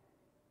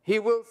 He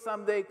will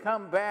someday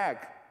come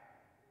back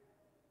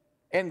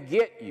and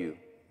get you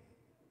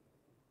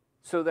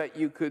so that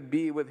you could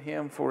be with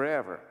Him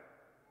forever.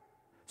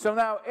 So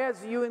now,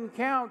 as you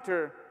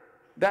encounter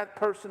that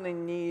person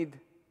in need,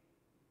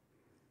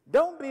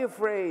 don't be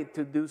afraid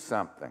to do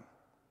something.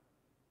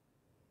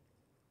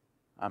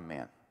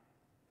 Amen.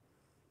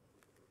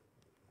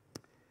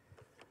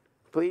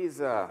 Please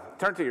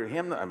turn to your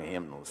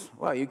hymnals.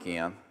 Well, you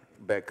can.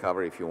 Back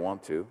cover if you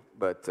want to.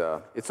 But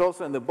it's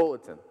also in the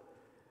bulletin.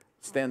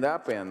 Stand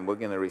up and we're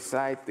going to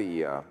recite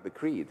the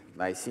Creed,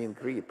 Nicene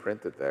Creed,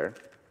 printed there.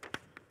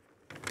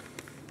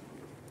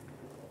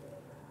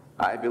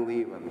 I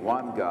believe in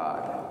one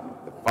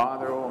God, the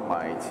Father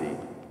Almighty,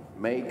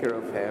 maker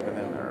of heaven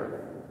and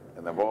earth,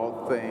 and of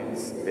all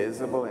things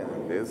visible and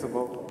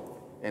invisible,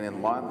 and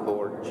in one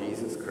Lord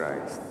Jesus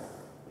Christ,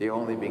 the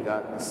only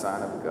begotten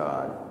Son of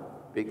God,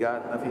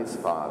 begotten of His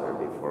Father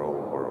before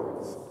all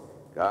worlds,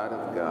 God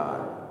of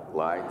God,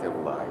 light of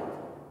light,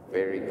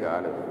 very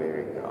God of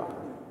very God,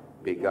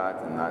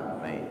 begotten,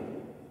 not made,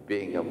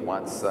 being of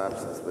one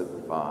substance with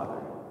the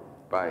Father,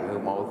 by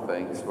whom all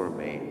things were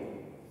made,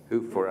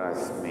 who for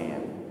us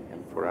men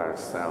and for our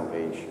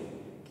salvation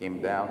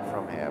came down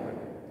from heaven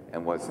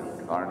and was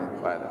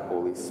incarnate by the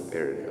Holy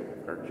Spirit of the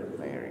Virgin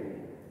Mary,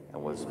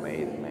 and was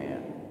made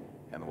man,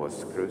 and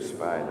was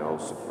crucified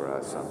also for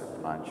us under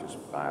Pontius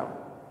Pilate.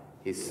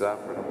 He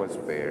suffered and was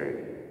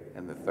buried,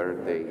 and the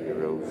third day He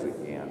rose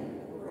again,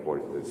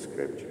 according to the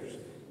Scriptures,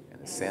 and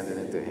ascended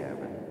into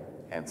heaven,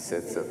 and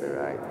sits at the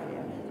right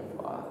hand of the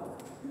Father.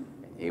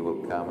 And He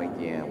will come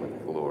again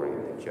with glory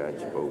to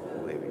judge both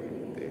the living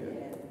and the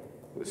dead,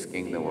 whose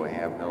kingdom will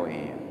have no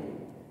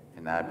end.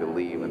 And I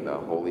believe in the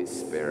Holy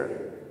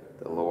Spirit,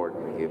 the Lord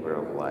and giver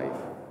of life,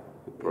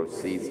 who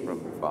proceeds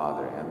from the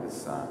Father and the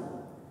Son,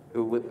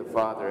 who with the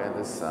Father and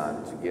the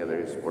Son together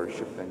is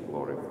worshipped and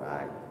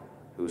glorified,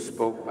 who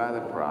spoke by the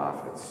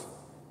prophets.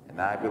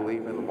 And I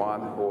believe in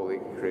one holy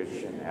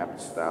Christian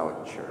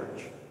apostolic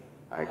church.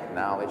 I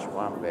acknowledge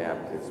one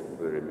baptism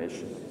for the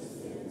remission of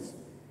sins,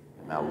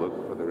 and I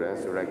look for the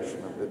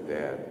resurrection of the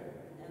dead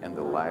and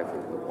the life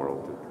of the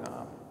world to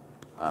come.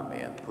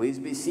 Amen. Please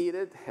be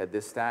seated. At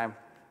this time,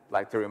 I'd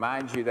like to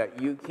remind you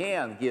that you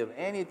can give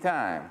any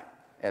time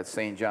at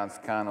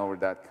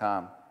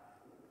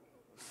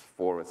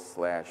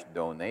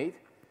stjohnsconover.com/donate,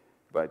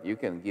 but you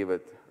can give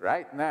it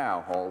right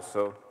now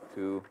also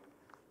to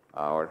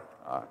our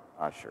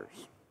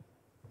ushers.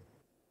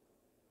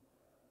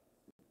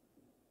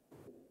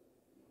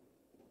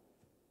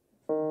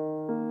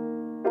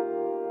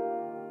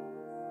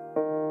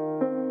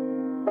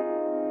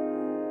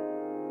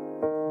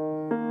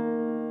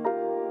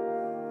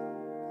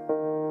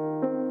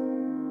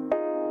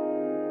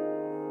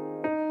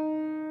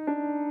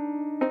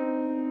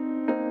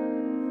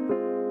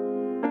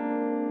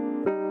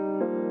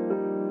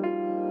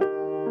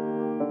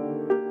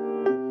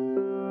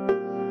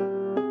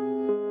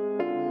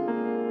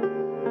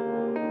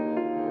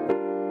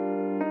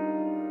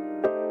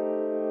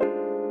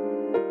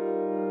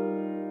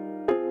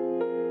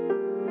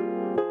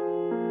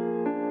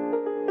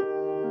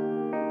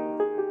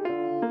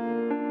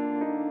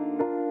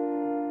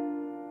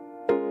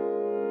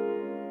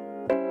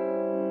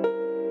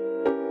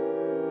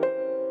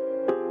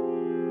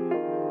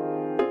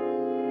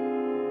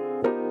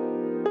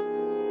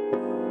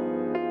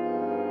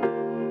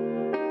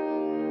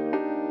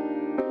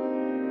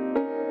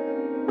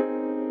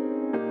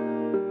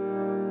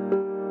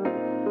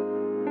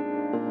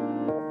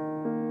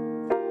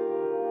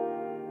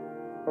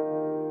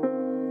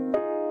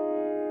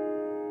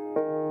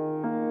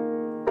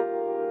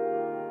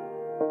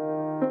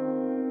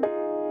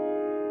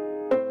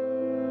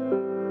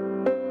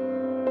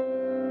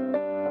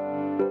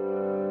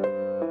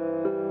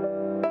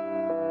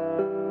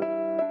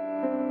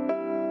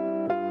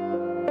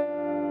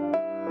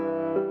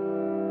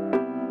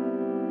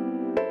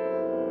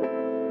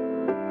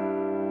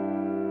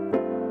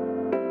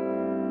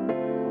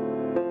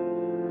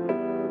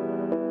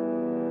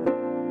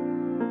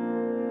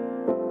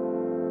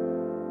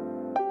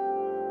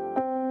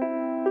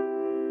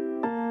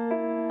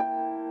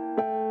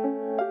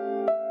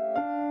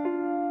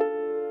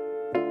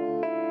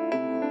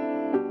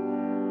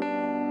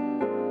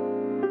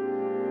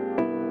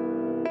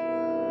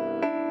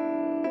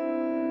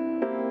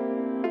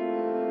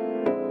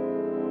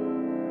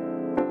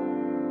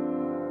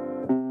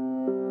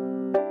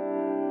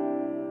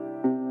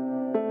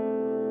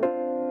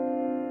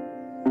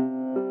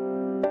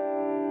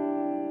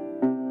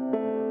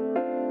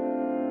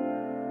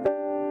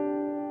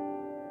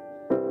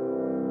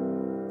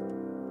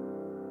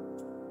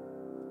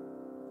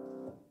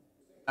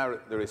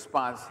 The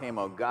response hymn,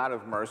 O God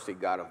of mercy,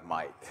 God of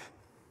might.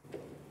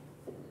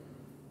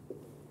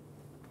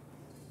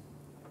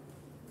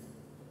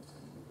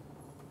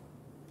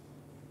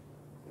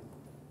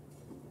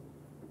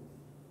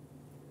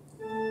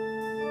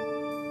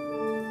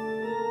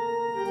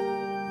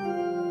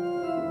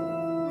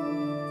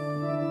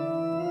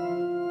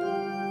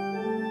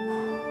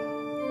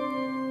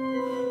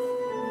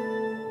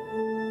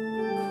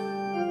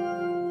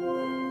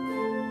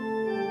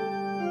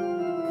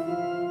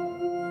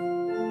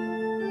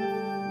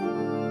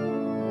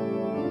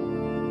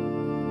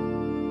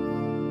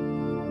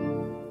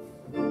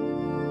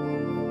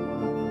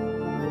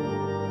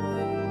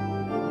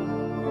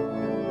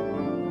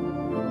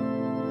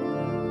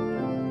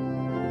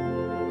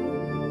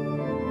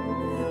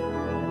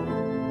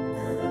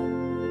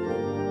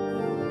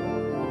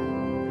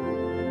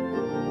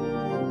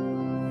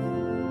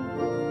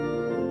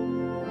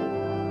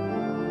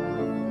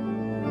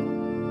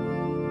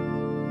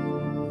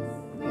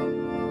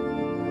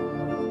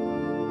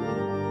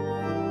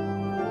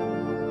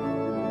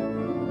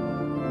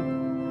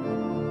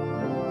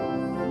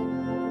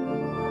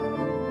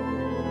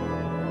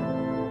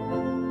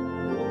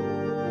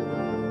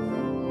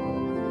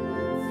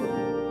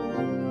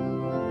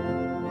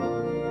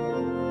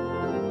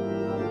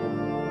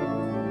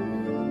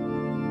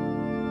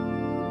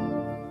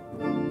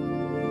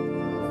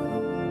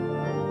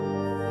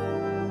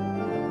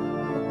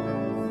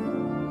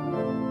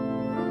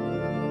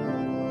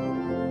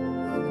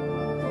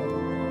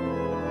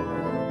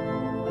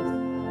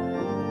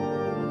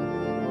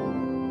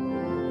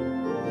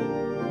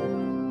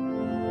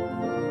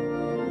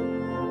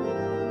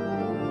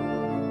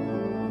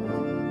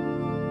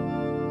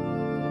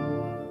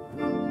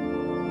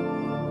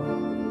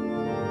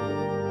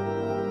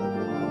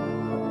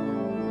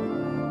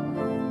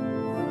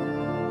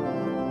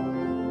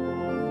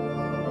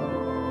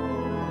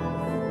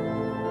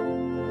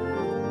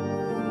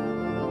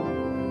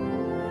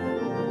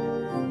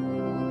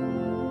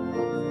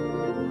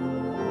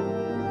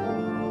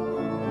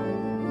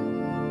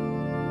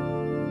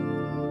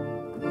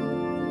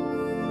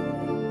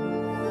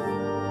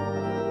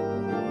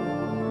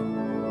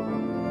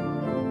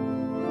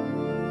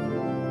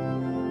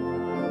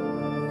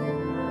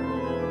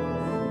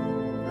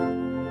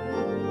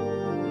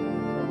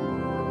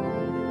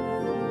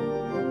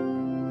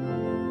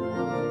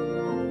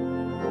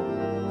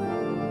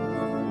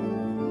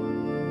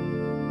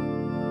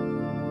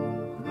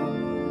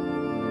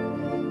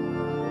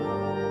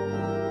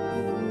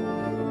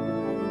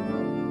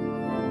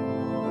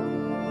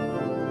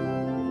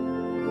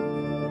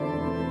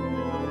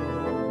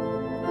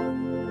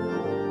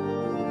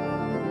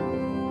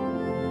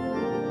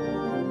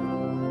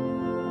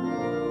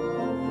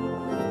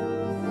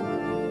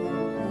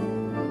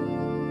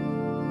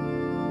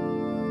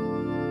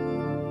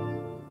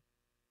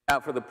 Now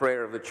for the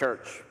prayer of the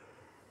church.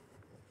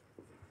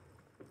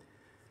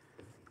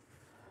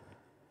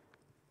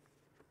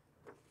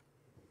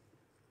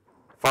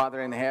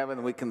 Father in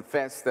heaven, we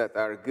confess that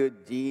our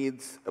good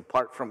deeds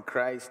apart from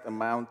Christ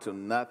amount to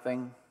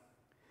nothing.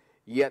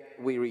 Yet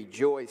we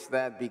rejoice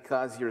that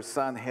because your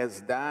Son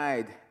has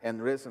died and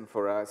risen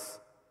for us,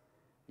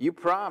 you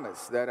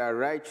promise that our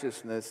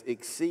righteousness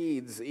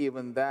exceeds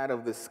even that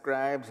of the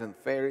scribes and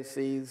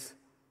Pharisees.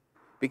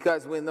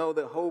 Because we know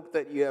the hope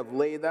that you have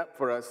laid up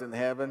for us in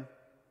heaven,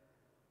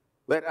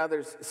 let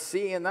others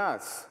see in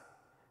us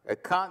a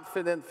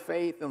confident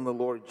faith in the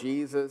Lord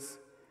Jesus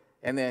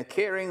and a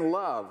caring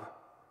love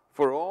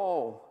for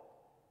all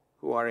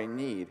who are in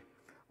need.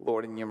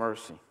 Lord, in your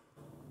mercy.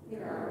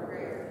 Hear our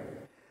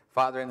prayer.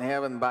 Father in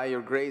heaven, by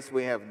your grace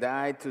we have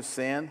died to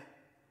sin,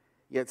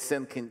 yet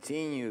sin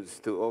continues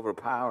to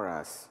overpower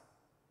us.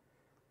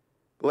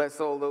 Bless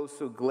all those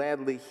who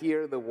gladly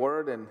hear the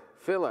word and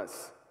fill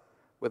us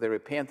with a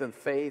repentant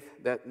faith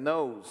that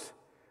knows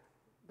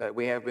that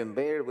we have been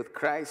buried with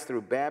Christ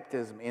through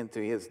baptism into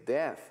his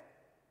death,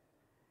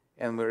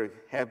 and we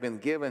have been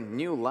given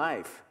new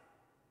life.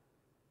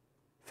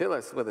 Fill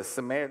us with a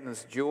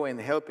Samaritan's joy in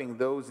helping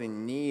those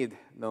in need,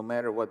 no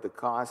matter what the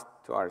cost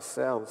to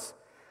ourselves.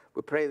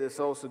 We pray this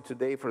also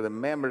today for the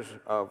members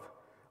of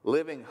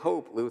Living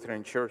Hope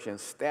Lutheran Church in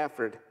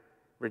Stafford,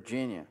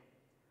 Virginia.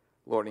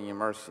 Lord, in your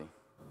mercy.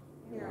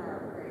 Hear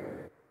our prayer.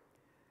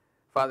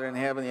 Father in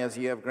heaven, as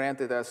you have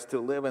granted us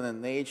to live in a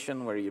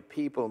nation where your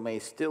people may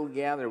still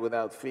gather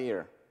without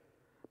fear,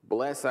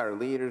 bless our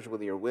leaders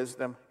with your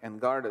wisdom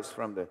and guard us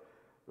from the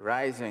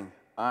rising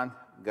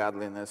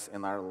ungodliness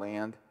in our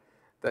land,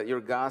 that your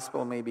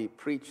gospel may be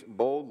preached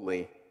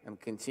boldly and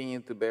continue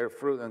to bear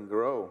fruit and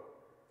grow.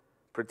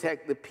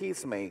 Protect the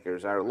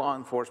peacemakers, our law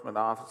enforcement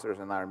officers,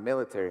 and our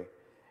military,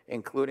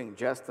 including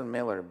Justin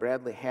Miller,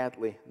 Bradley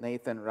Hatley,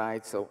 Nathan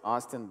Reitzel,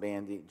 Austin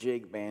Bandy,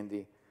 Jake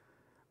Bandy,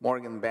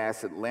 Morgan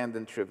Bassett,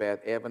 Landon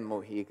Trevette, Evan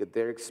Mojica,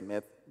 Derek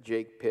Smith,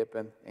 Jake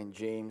Pippin, and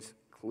James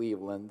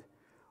Cleveland.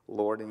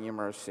 Lord, in your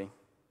mercy.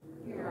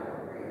 Hear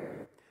our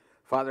prayer.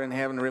 Father in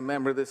heaven,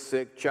 remember the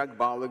sick, Chuck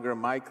Bolliger,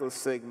 Michael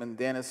Sigmund,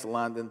 Dennis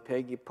London,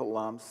 Peggy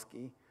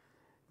Polomsky,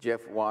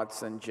 Jeff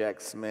Watson,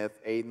 Jack Smith,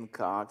 Aiden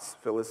Cox,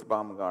 Phyllis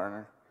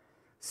Baumgartner,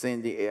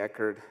 Cindy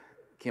Eckert,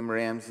 Kim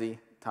Ramsey,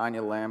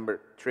 Tanya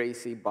Lambert,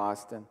 Tracy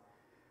Boston,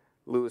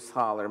 Louis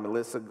Holler,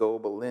 Melissa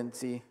Goebel,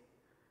 Lindsay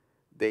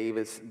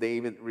Davis,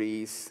 David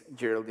Reese,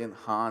 Geraldine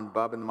Hahn,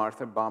 Bob and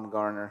Martha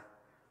Baumgartner,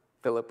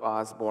 Philip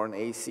Osborne,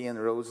 AC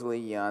and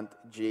Rosalie Yunt,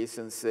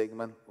 Jason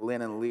Sigmund,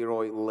 Lynn and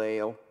Leroy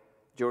Lale,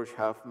 George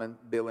Huffman,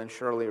 Bill and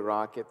Shirley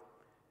Rocket,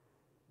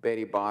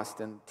 Betty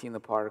Boston, Tina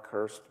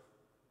Parkhurst,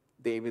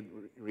 David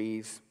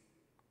Rees,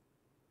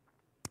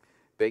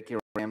 Becky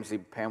Ramsey,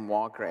 Pam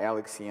Walker,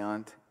 Alex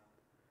Yunt,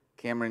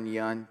 Cameron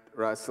Yunt,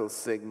 Russell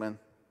Sigmund,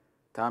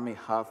 Tommy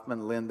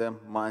Huffman, Linda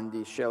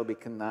Mundy, Shelby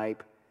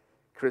Knipe,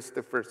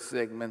 Christopher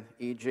Sigmund,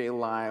 E.J.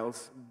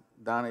 Lyles,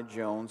 Donna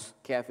Jones,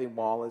 Kathy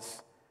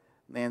Wallace,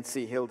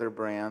 Nancy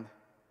Hildebrand,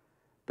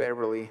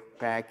 Beverly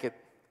Packett,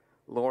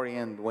 Lori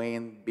and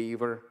Dwayne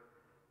Beaver,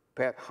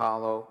 Pat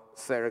Hollow,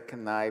 Sarah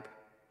Knipe,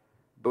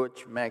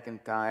 Butch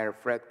McIntyre,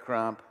 Fred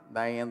Crump,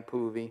 Diane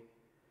Poovey,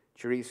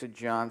 Teresa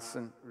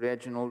Johnson,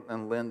 Reginald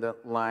and Linda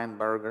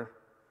Lineberger,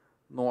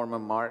 Norma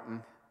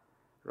Martin,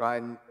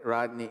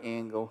 Rodney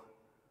Engel.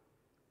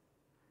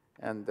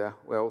 And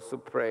we also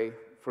pray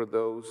for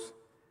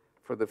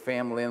the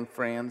family and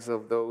friends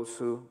of those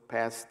who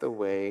passed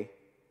away.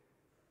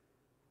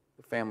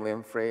 The family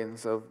and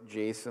friends of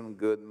Jason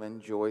Goodman,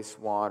 Joyce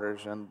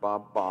Waters, and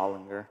Bob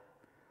Bollinger.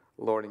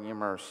 Lord, in your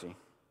mercy.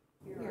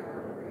 Hear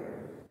our prayer.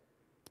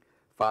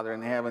 Father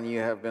in heaven, you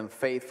have been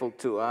faithful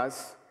to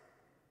us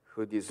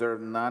who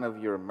deserve none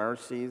of your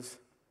mercies.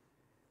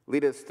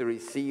 Lead us to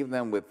receive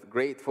them with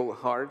grateful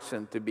hearts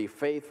and to be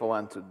faithful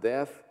unto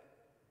death,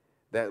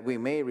 that we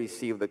may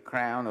receive the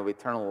crown of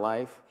eternal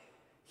life.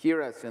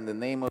 Hear us in the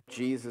name of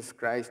Jesus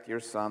Christ, your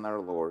Son, our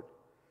Lord,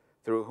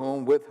 through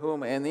whom, with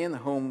whom, and in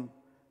whom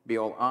be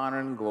all honor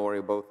and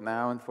glory, both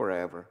now and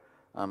forever.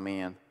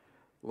 Amen.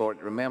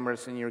 Lord, remember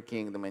us in your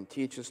kingdom and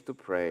teach us to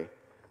pray.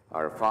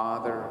 Our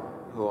Father,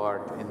 who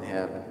art in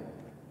heaven,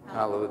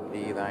 hallowed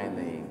be thy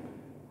name.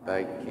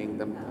 Thy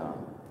kingdom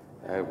come,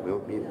 thy will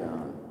be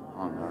done,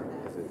 on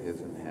earth as it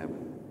is in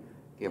heaven.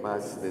 Give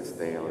us this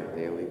day our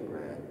daily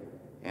bread,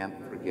 and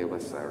forgive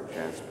us our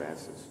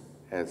trespasses,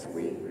 as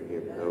we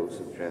forgive those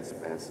who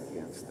trespass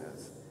against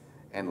us.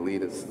 And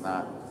lead us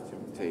not into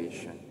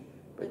temptation,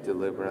 but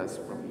deliver us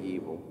from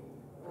evil.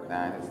 For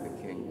thine is the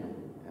kingdom,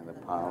 and the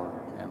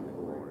power, and the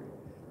glory,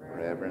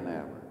 forever and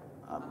ever.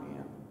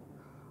 Amen.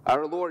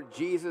 Our Lord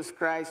Jesus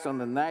Christ, on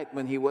the night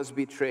when he was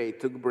betrayed,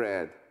 took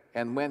bread,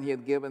 and when he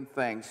had given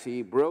thanks,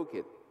 he broke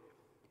it,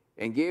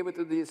 and gave it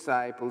to the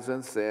disciples,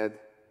 and said,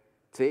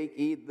 Take,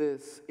 eat,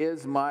 this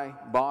is my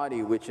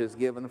body, which is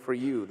given for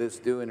you. This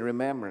do in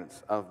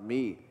remembrance of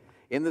me.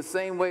 In the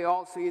same way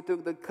also he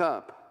took the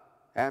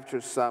cup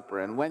after supper,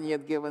 and when he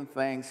had given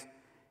thanks,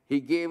 he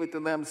gave it to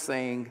them,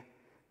 saying,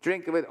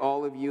 Drink of it,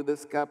 all of you.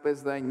 This cup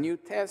is the New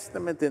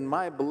Testament in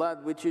my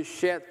blood, which is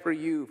shed for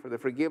you for the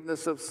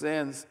forgiveness of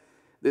sins.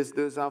 This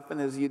do as often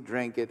as you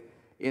drink it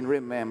in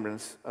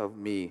remembrance of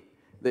me.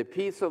 The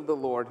peace of the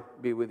Lord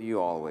be with you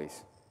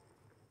always.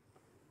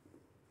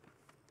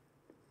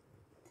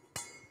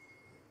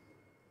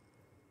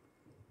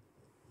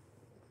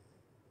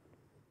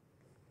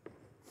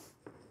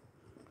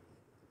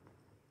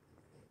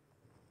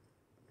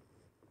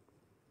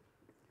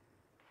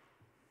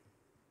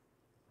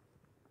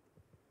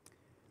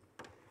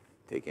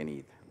 Take and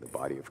eat the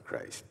body of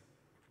Christ.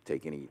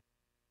 Take and eat.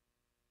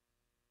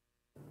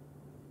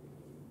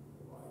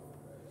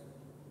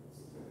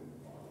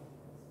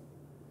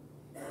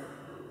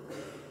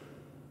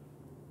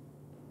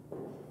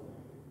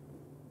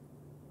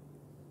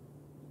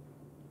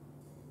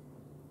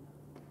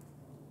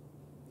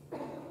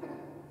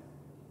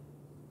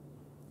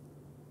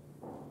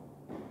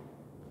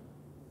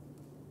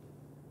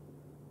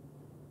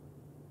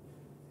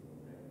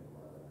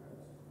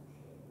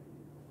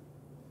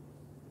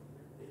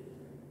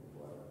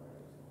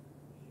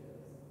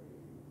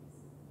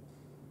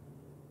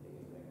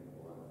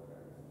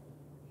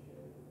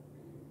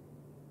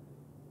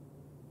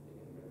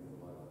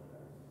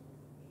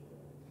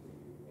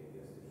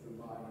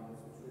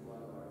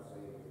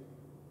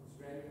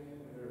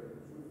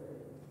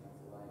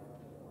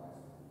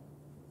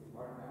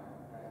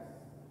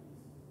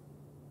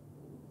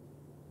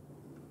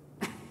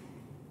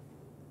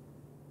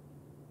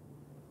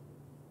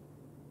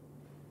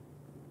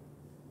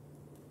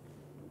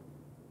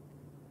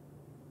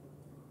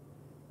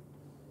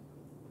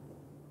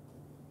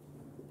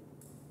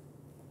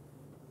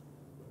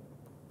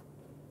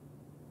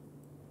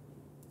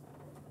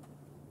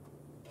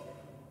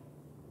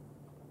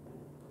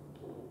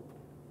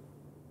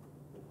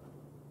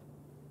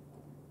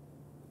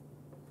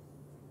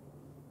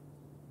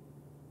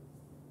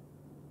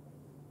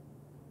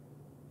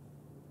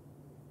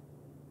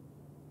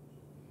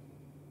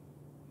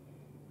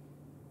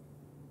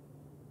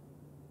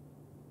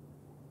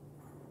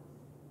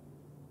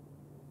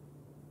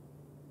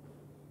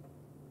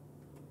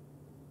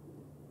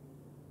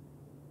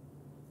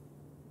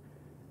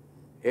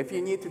 If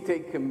you need to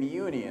take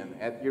communion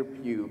at your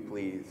pew,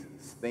 please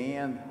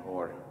stand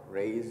or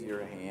raise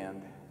your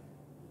hand.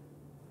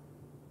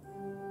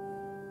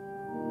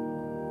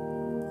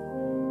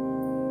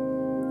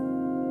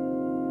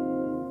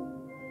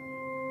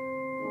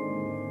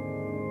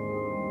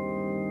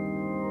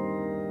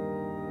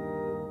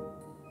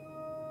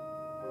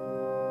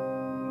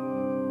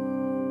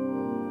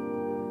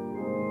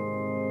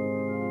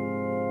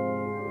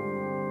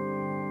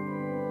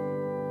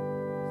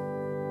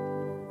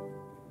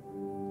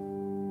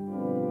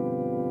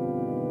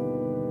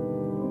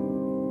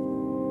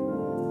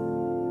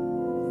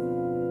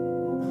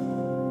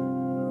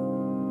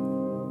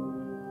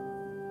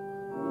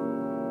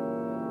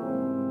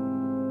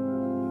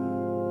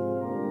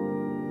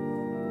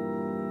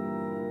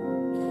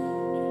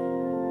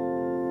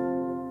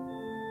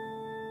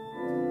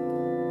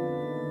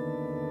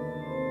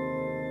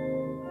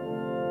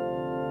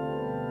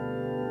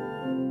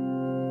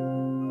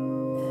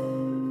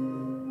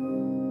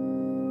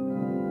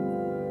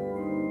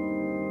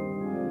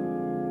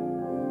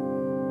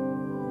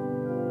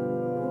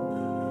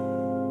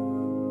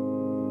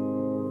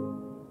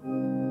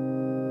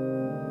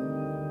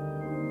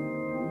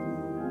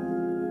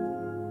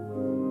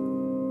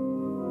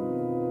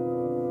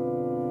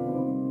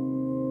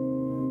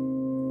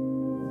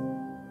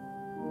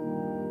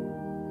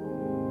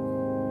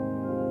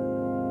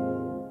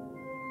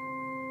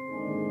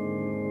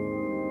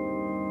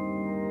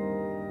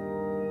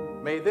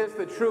 May this,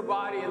 the true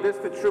body, and this,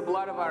 the true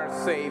blood of our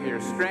Savior,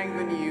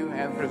 strengthen you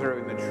and preserve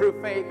in the true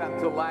faith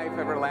unto life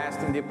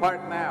everlasting.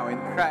 Depart now in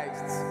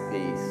Christ's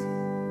peace.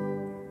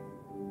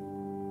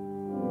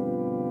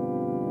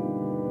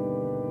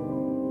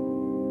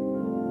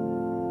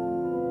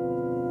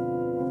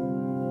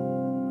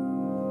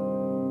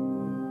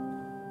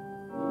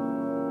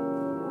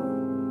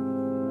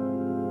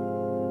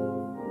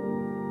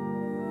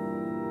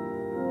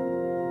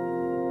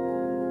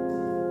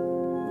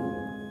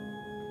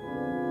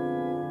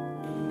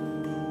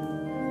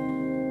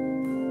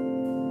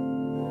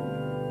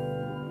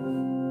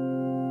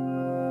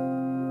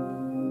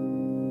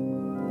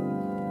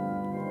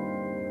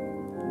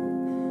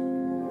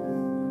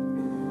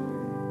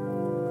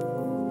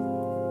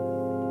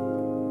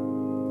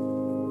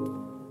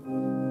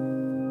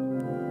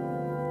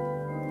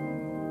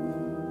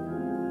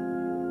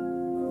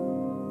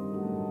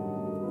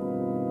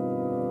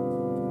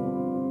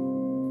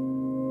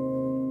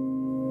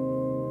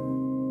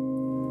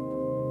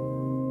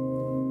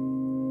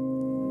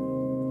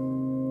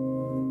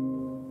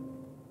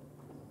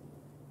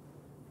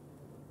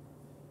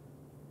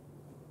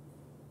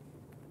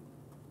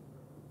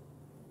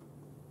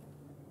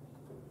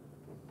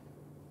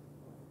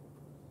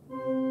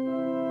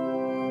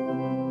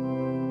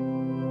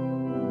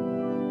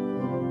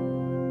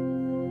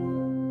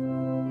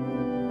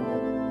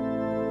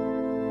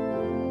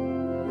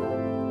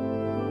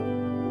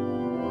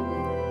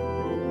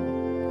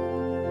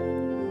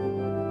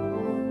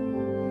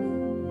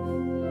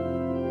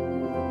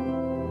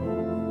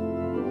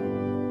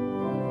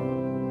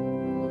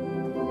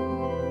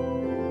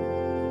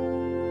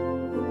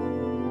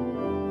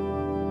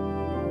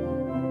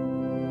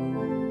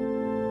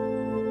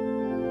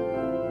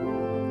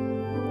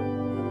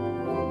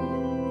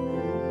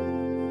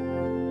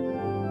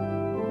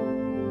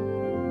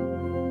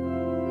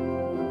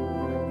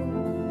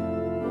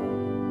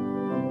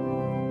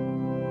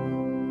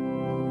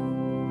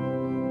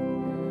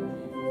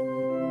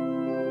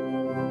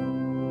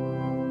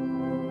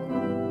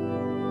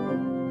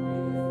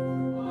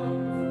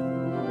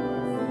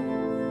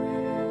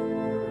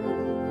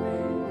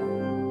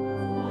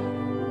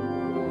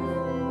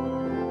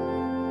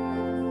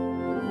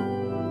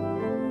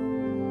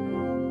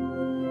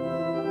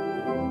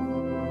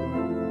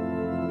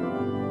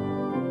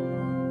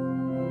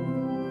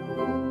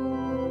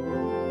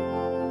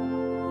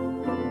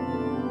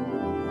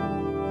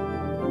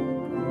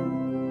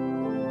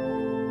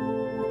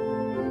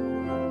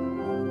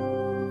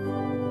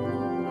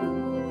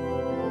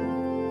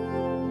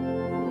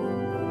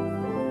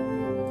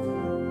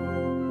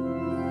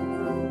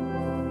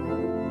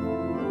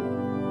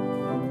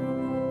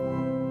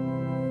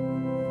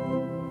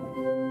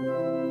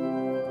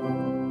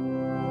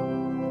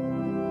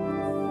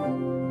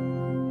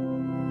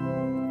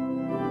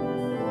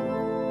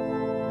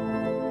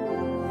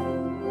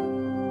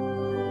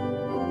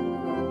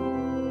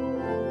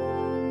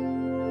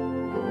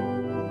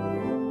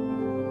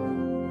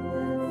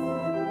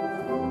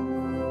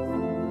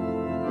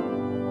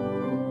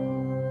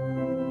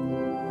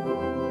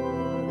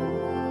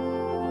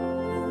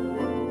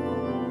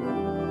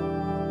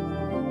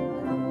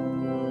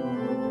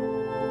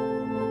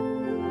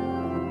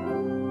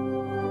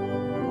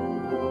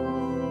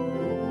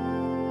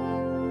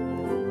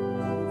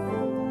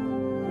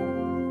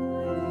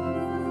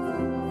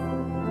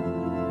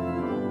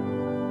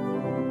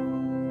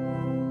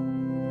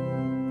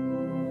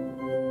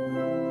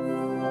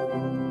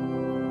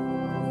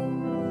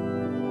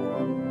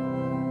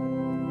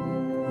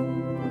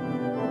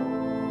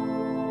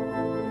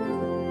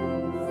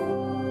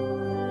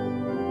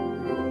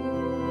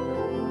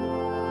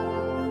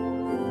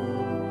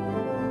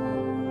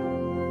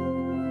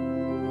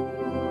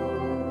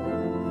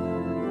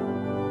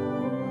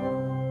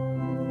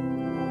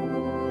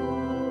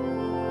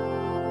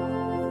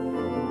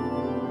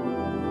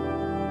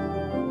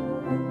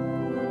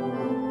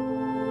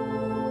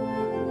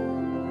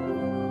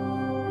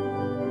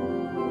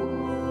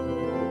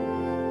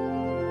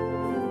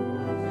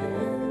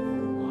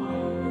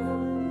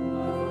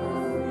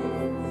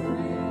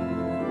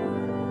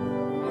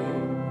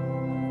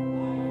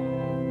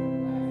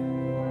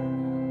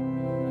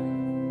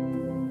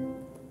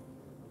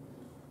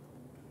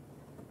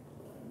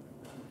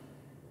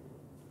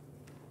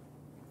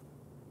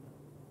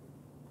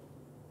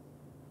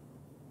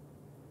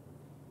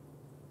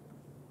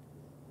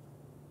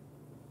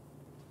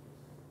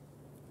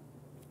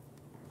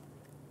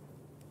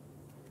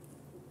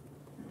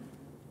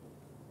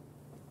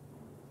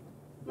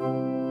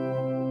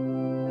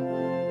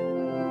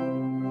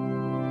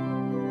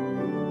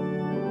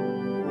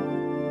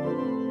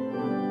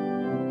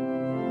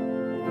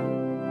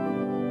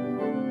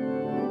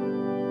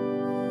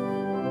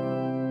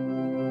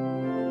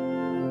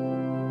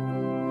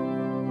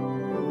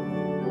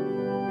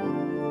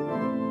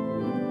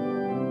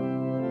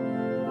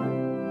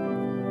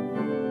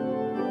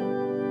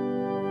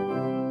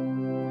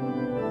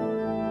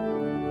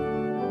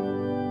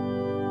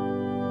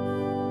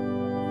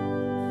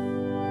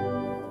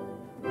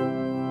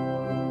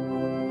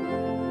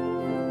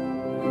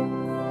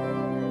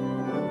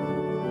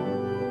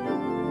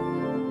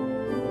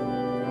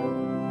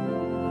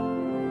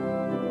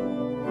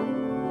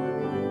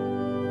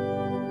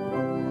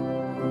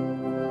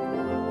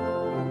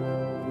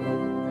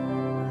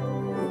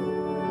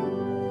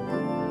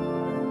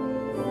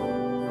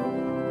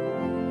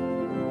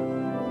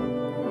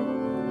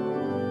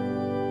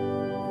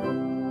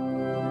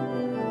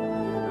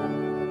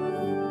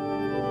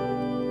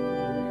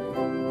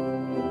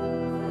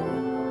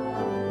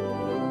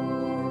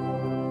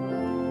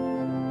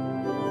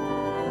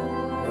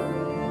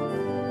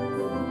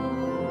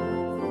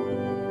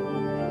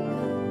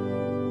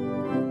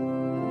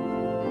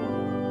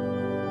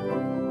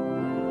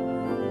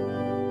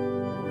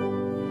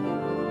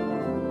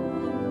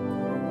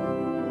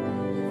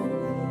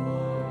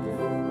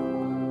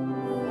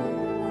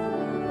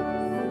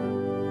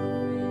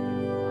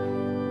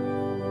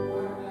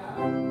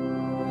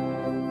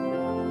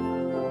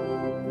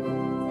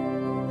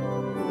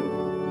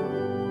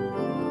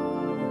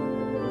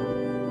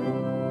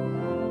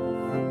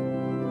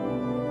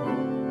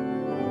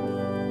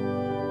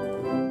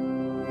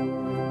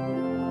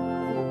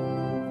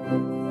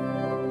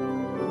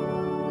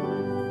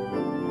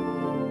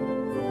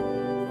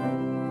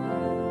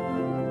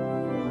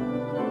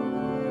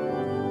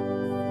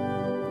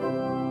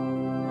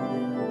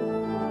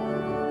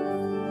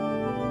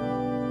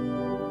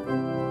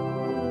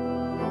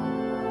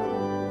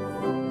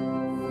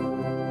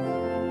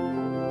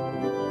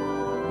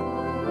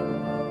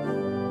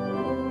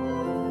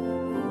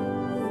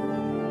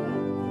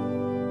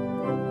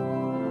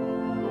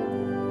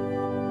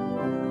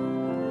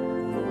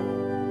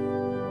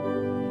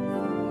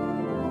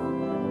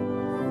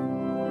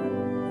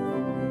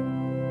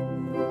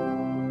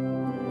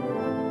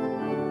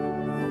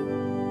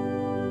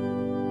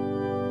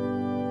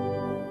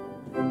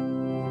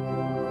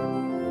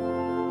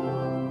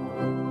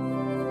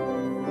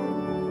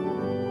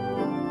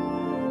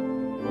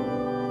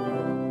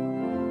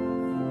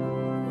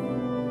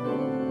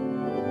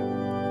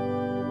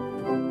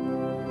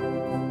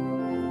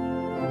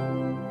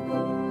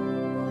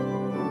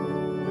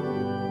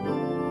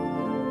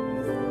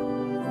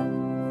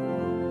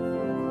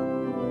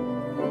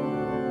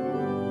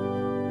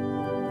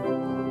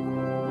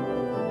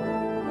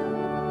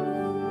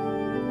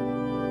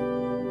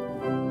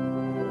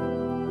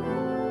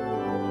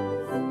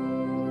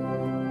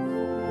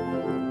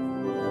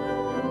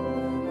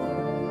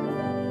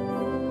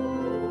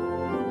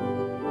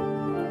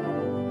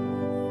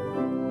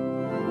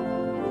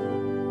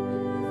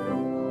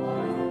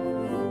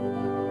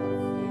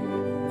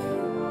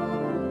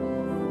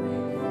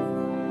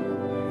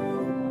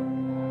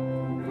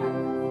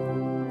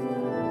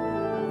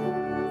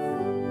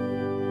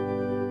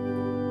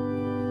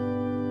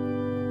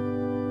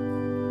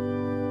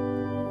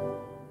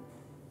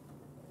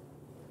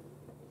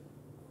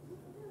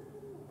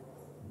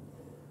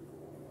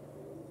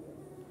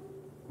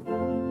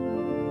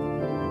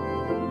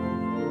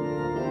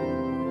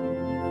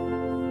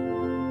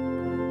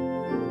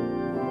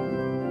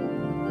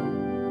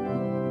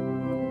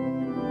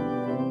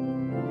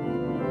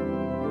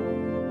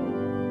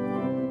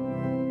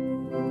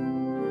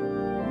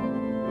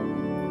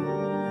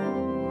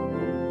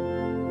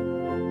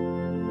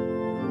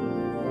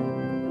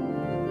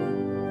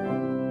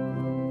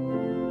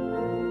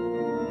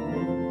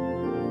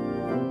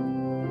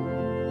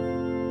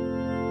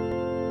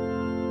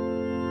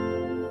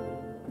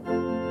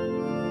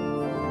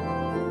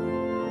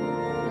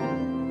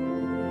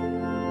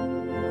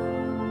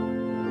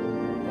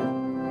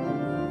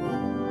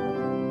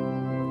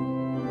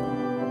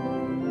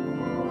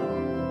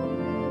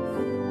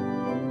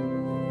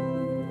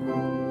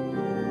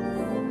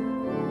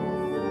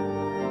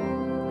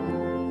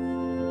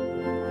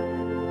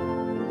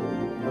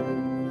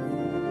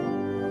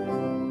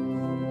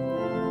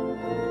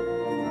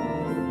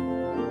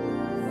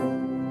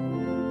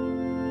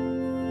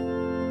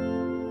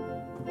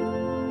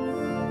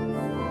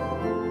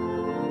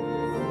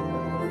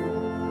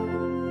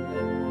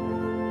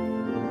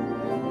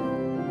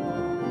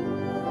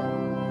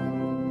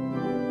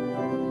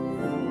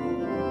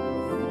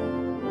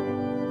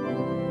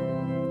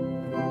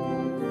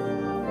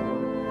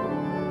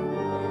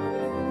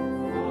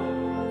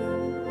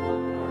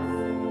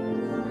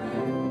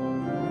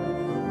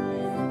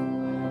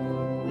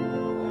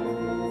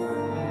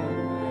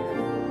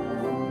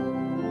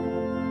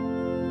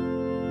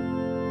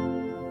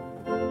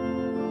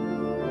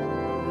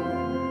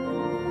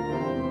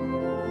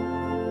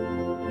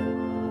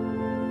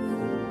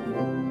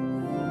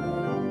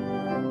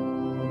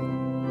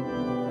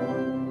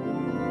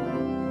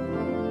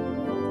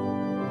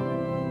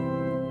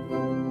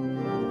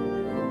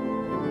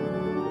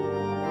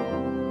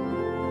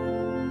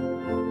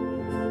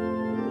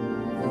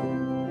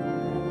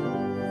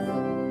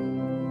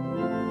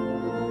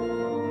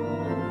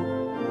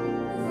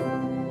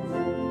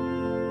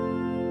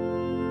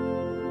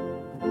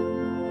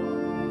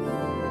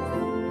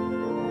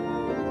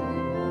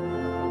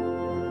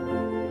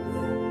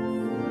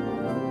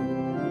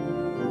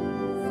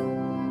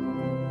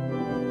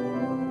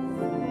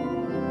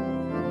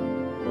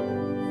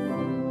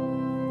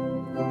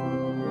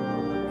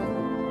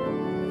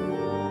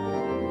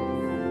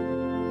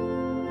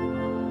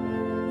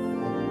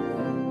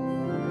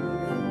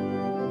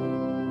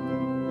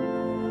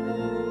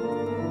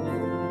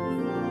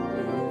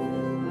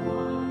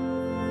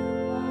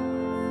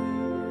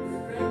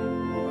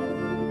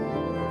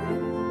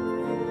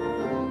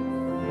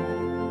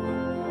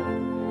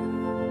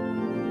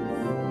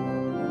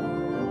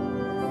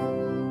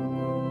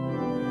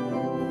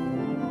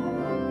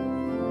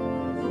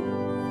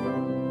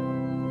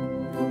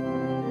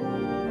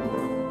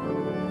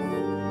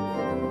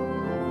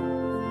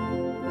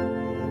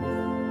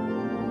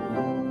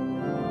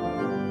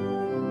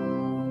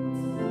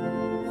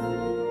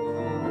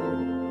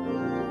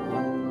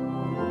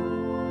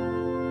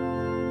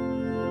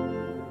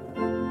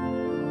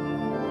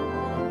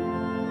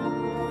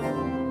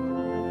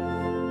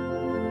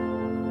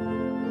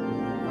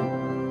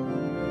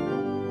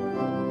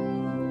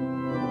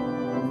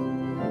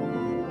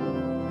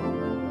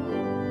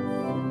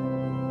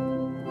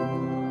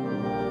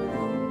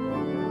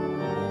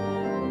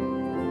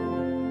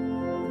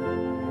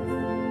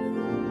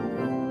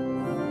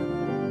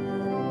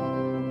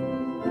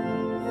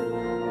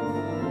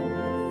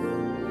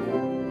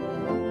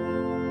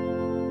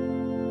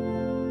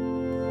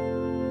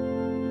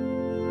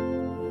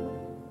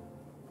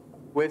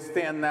 We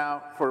stand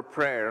now for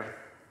prayer.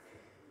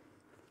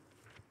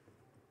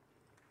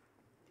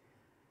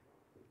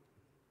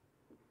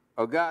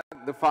 O God,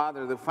 the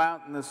Father, the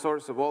fountain, the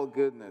source of all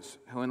goodness,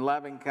 who in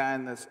loving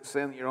kindness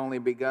sent your only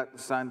begotten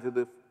Son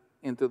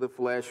into the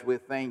flesh, we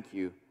thank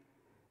you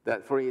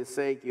that for his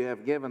sake you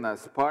have given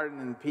us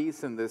pardon and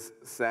peace in this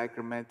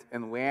sacrament,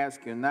 and we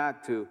ask you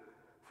not to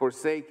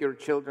forsake your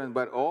children,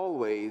 but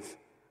always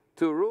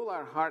to rule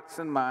our hearts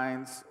and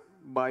minds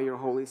by your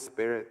Holy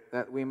Spirit,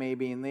 that we may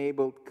be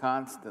enabled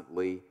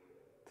constantly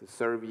to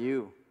serve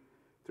you.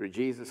 Through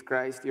Jesus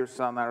Christ, your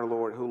Son, our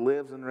Lord, who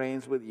lives and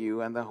reigns with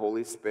you and the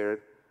Holy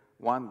Spirit,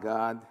 one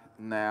God,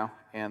 now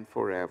and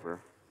forever.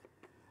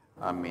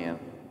 Amen.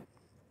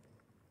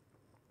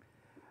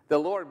 The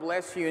Lord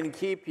bless you and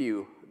keep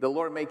you. The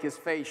Lord make his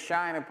face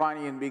shine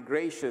upon you and be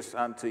gracious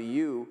unto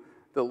you.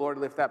 The Lord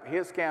lift up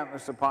his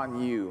countenance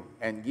upon you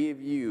and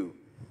give you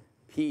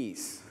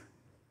peace.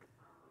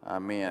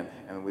 Amen.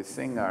 And we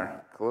sing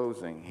our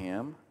closing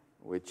hymn,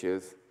 which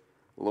is,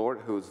 Lord,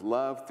 whose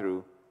love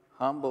through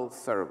humble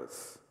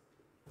service.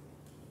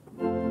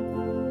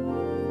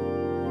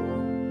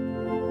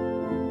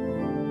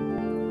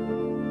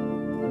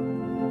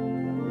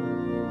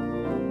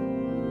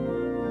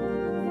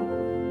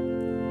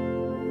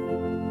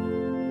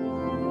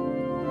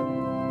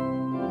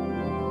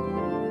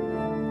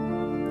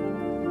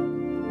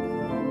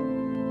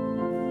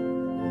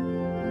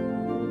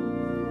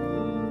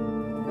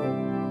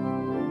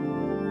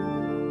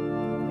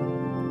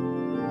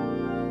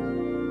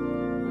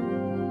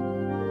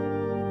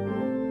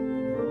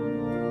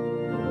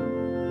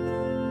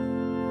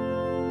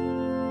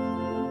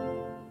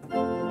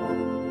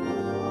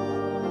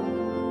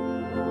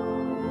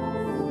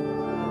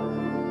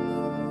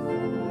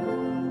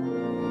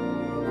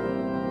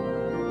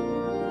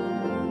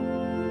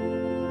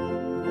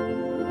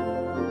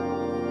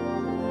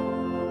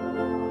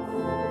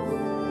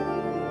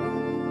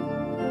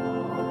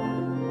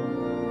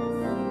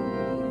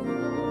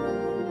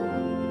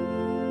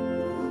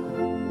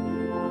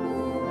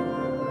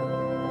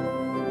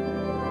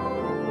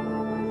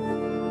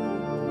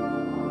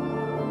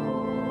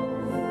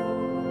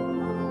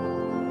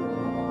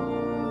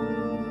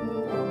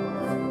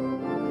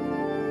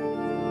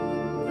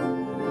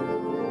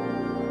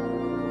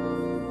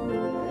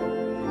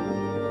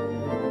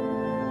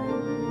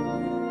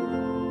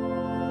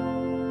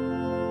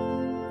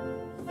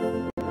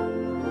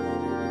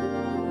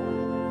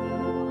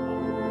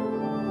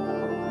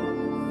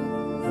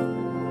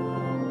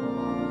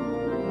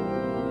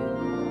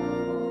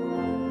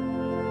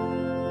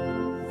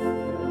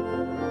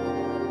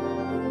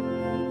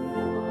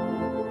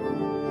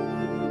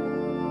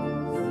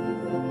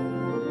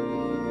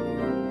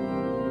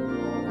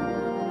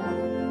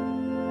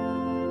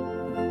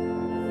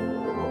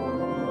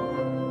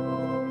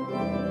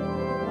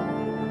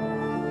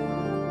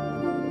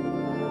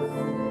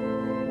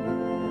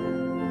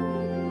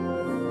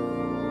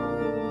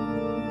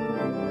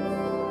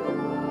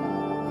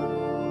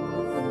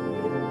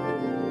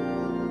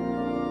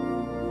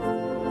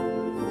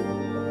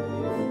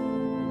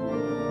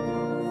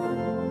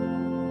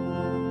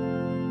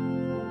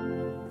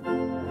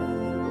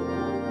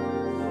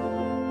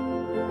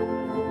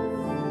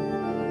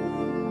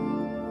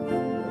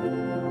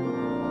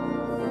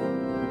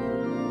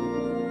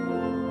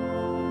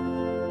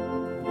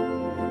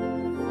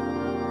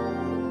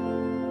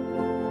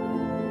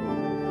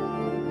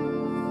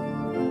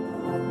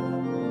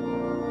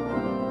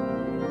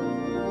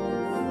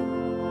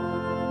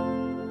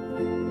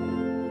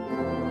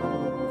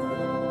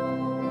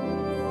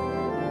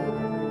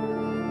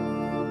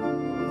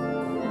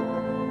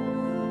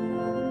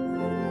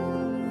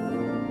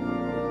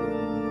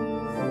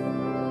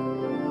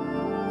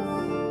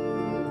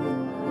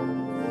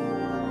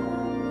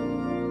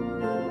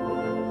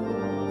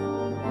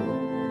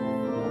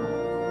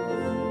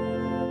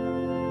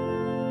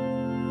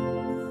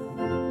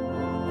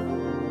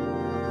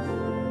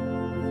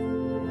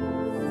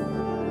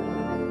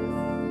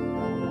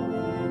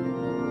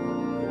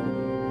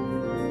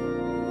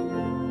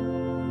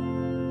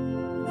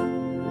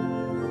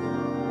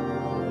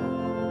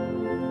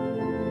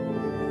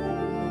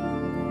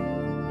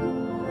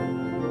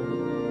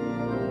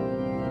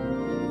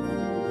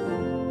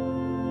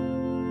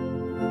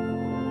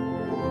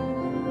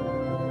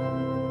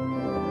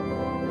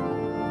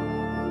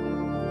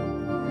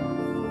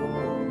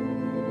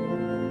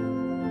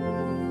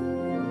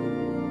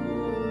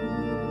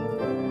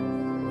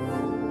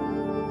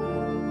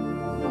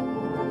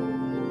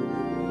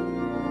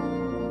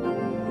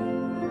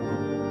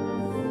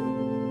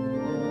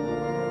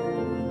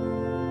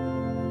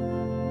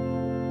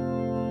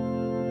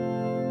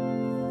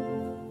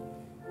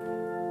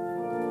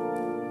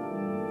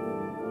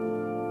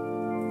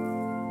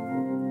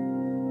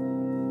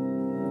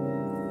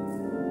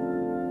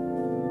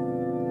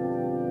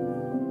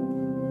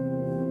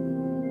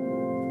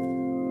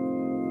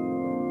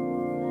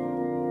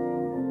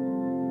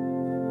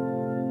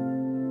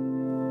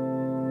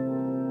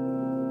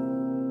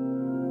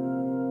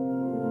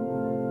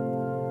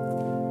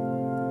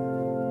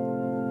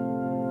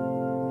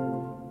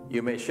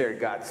 You may share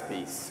God's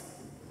peace.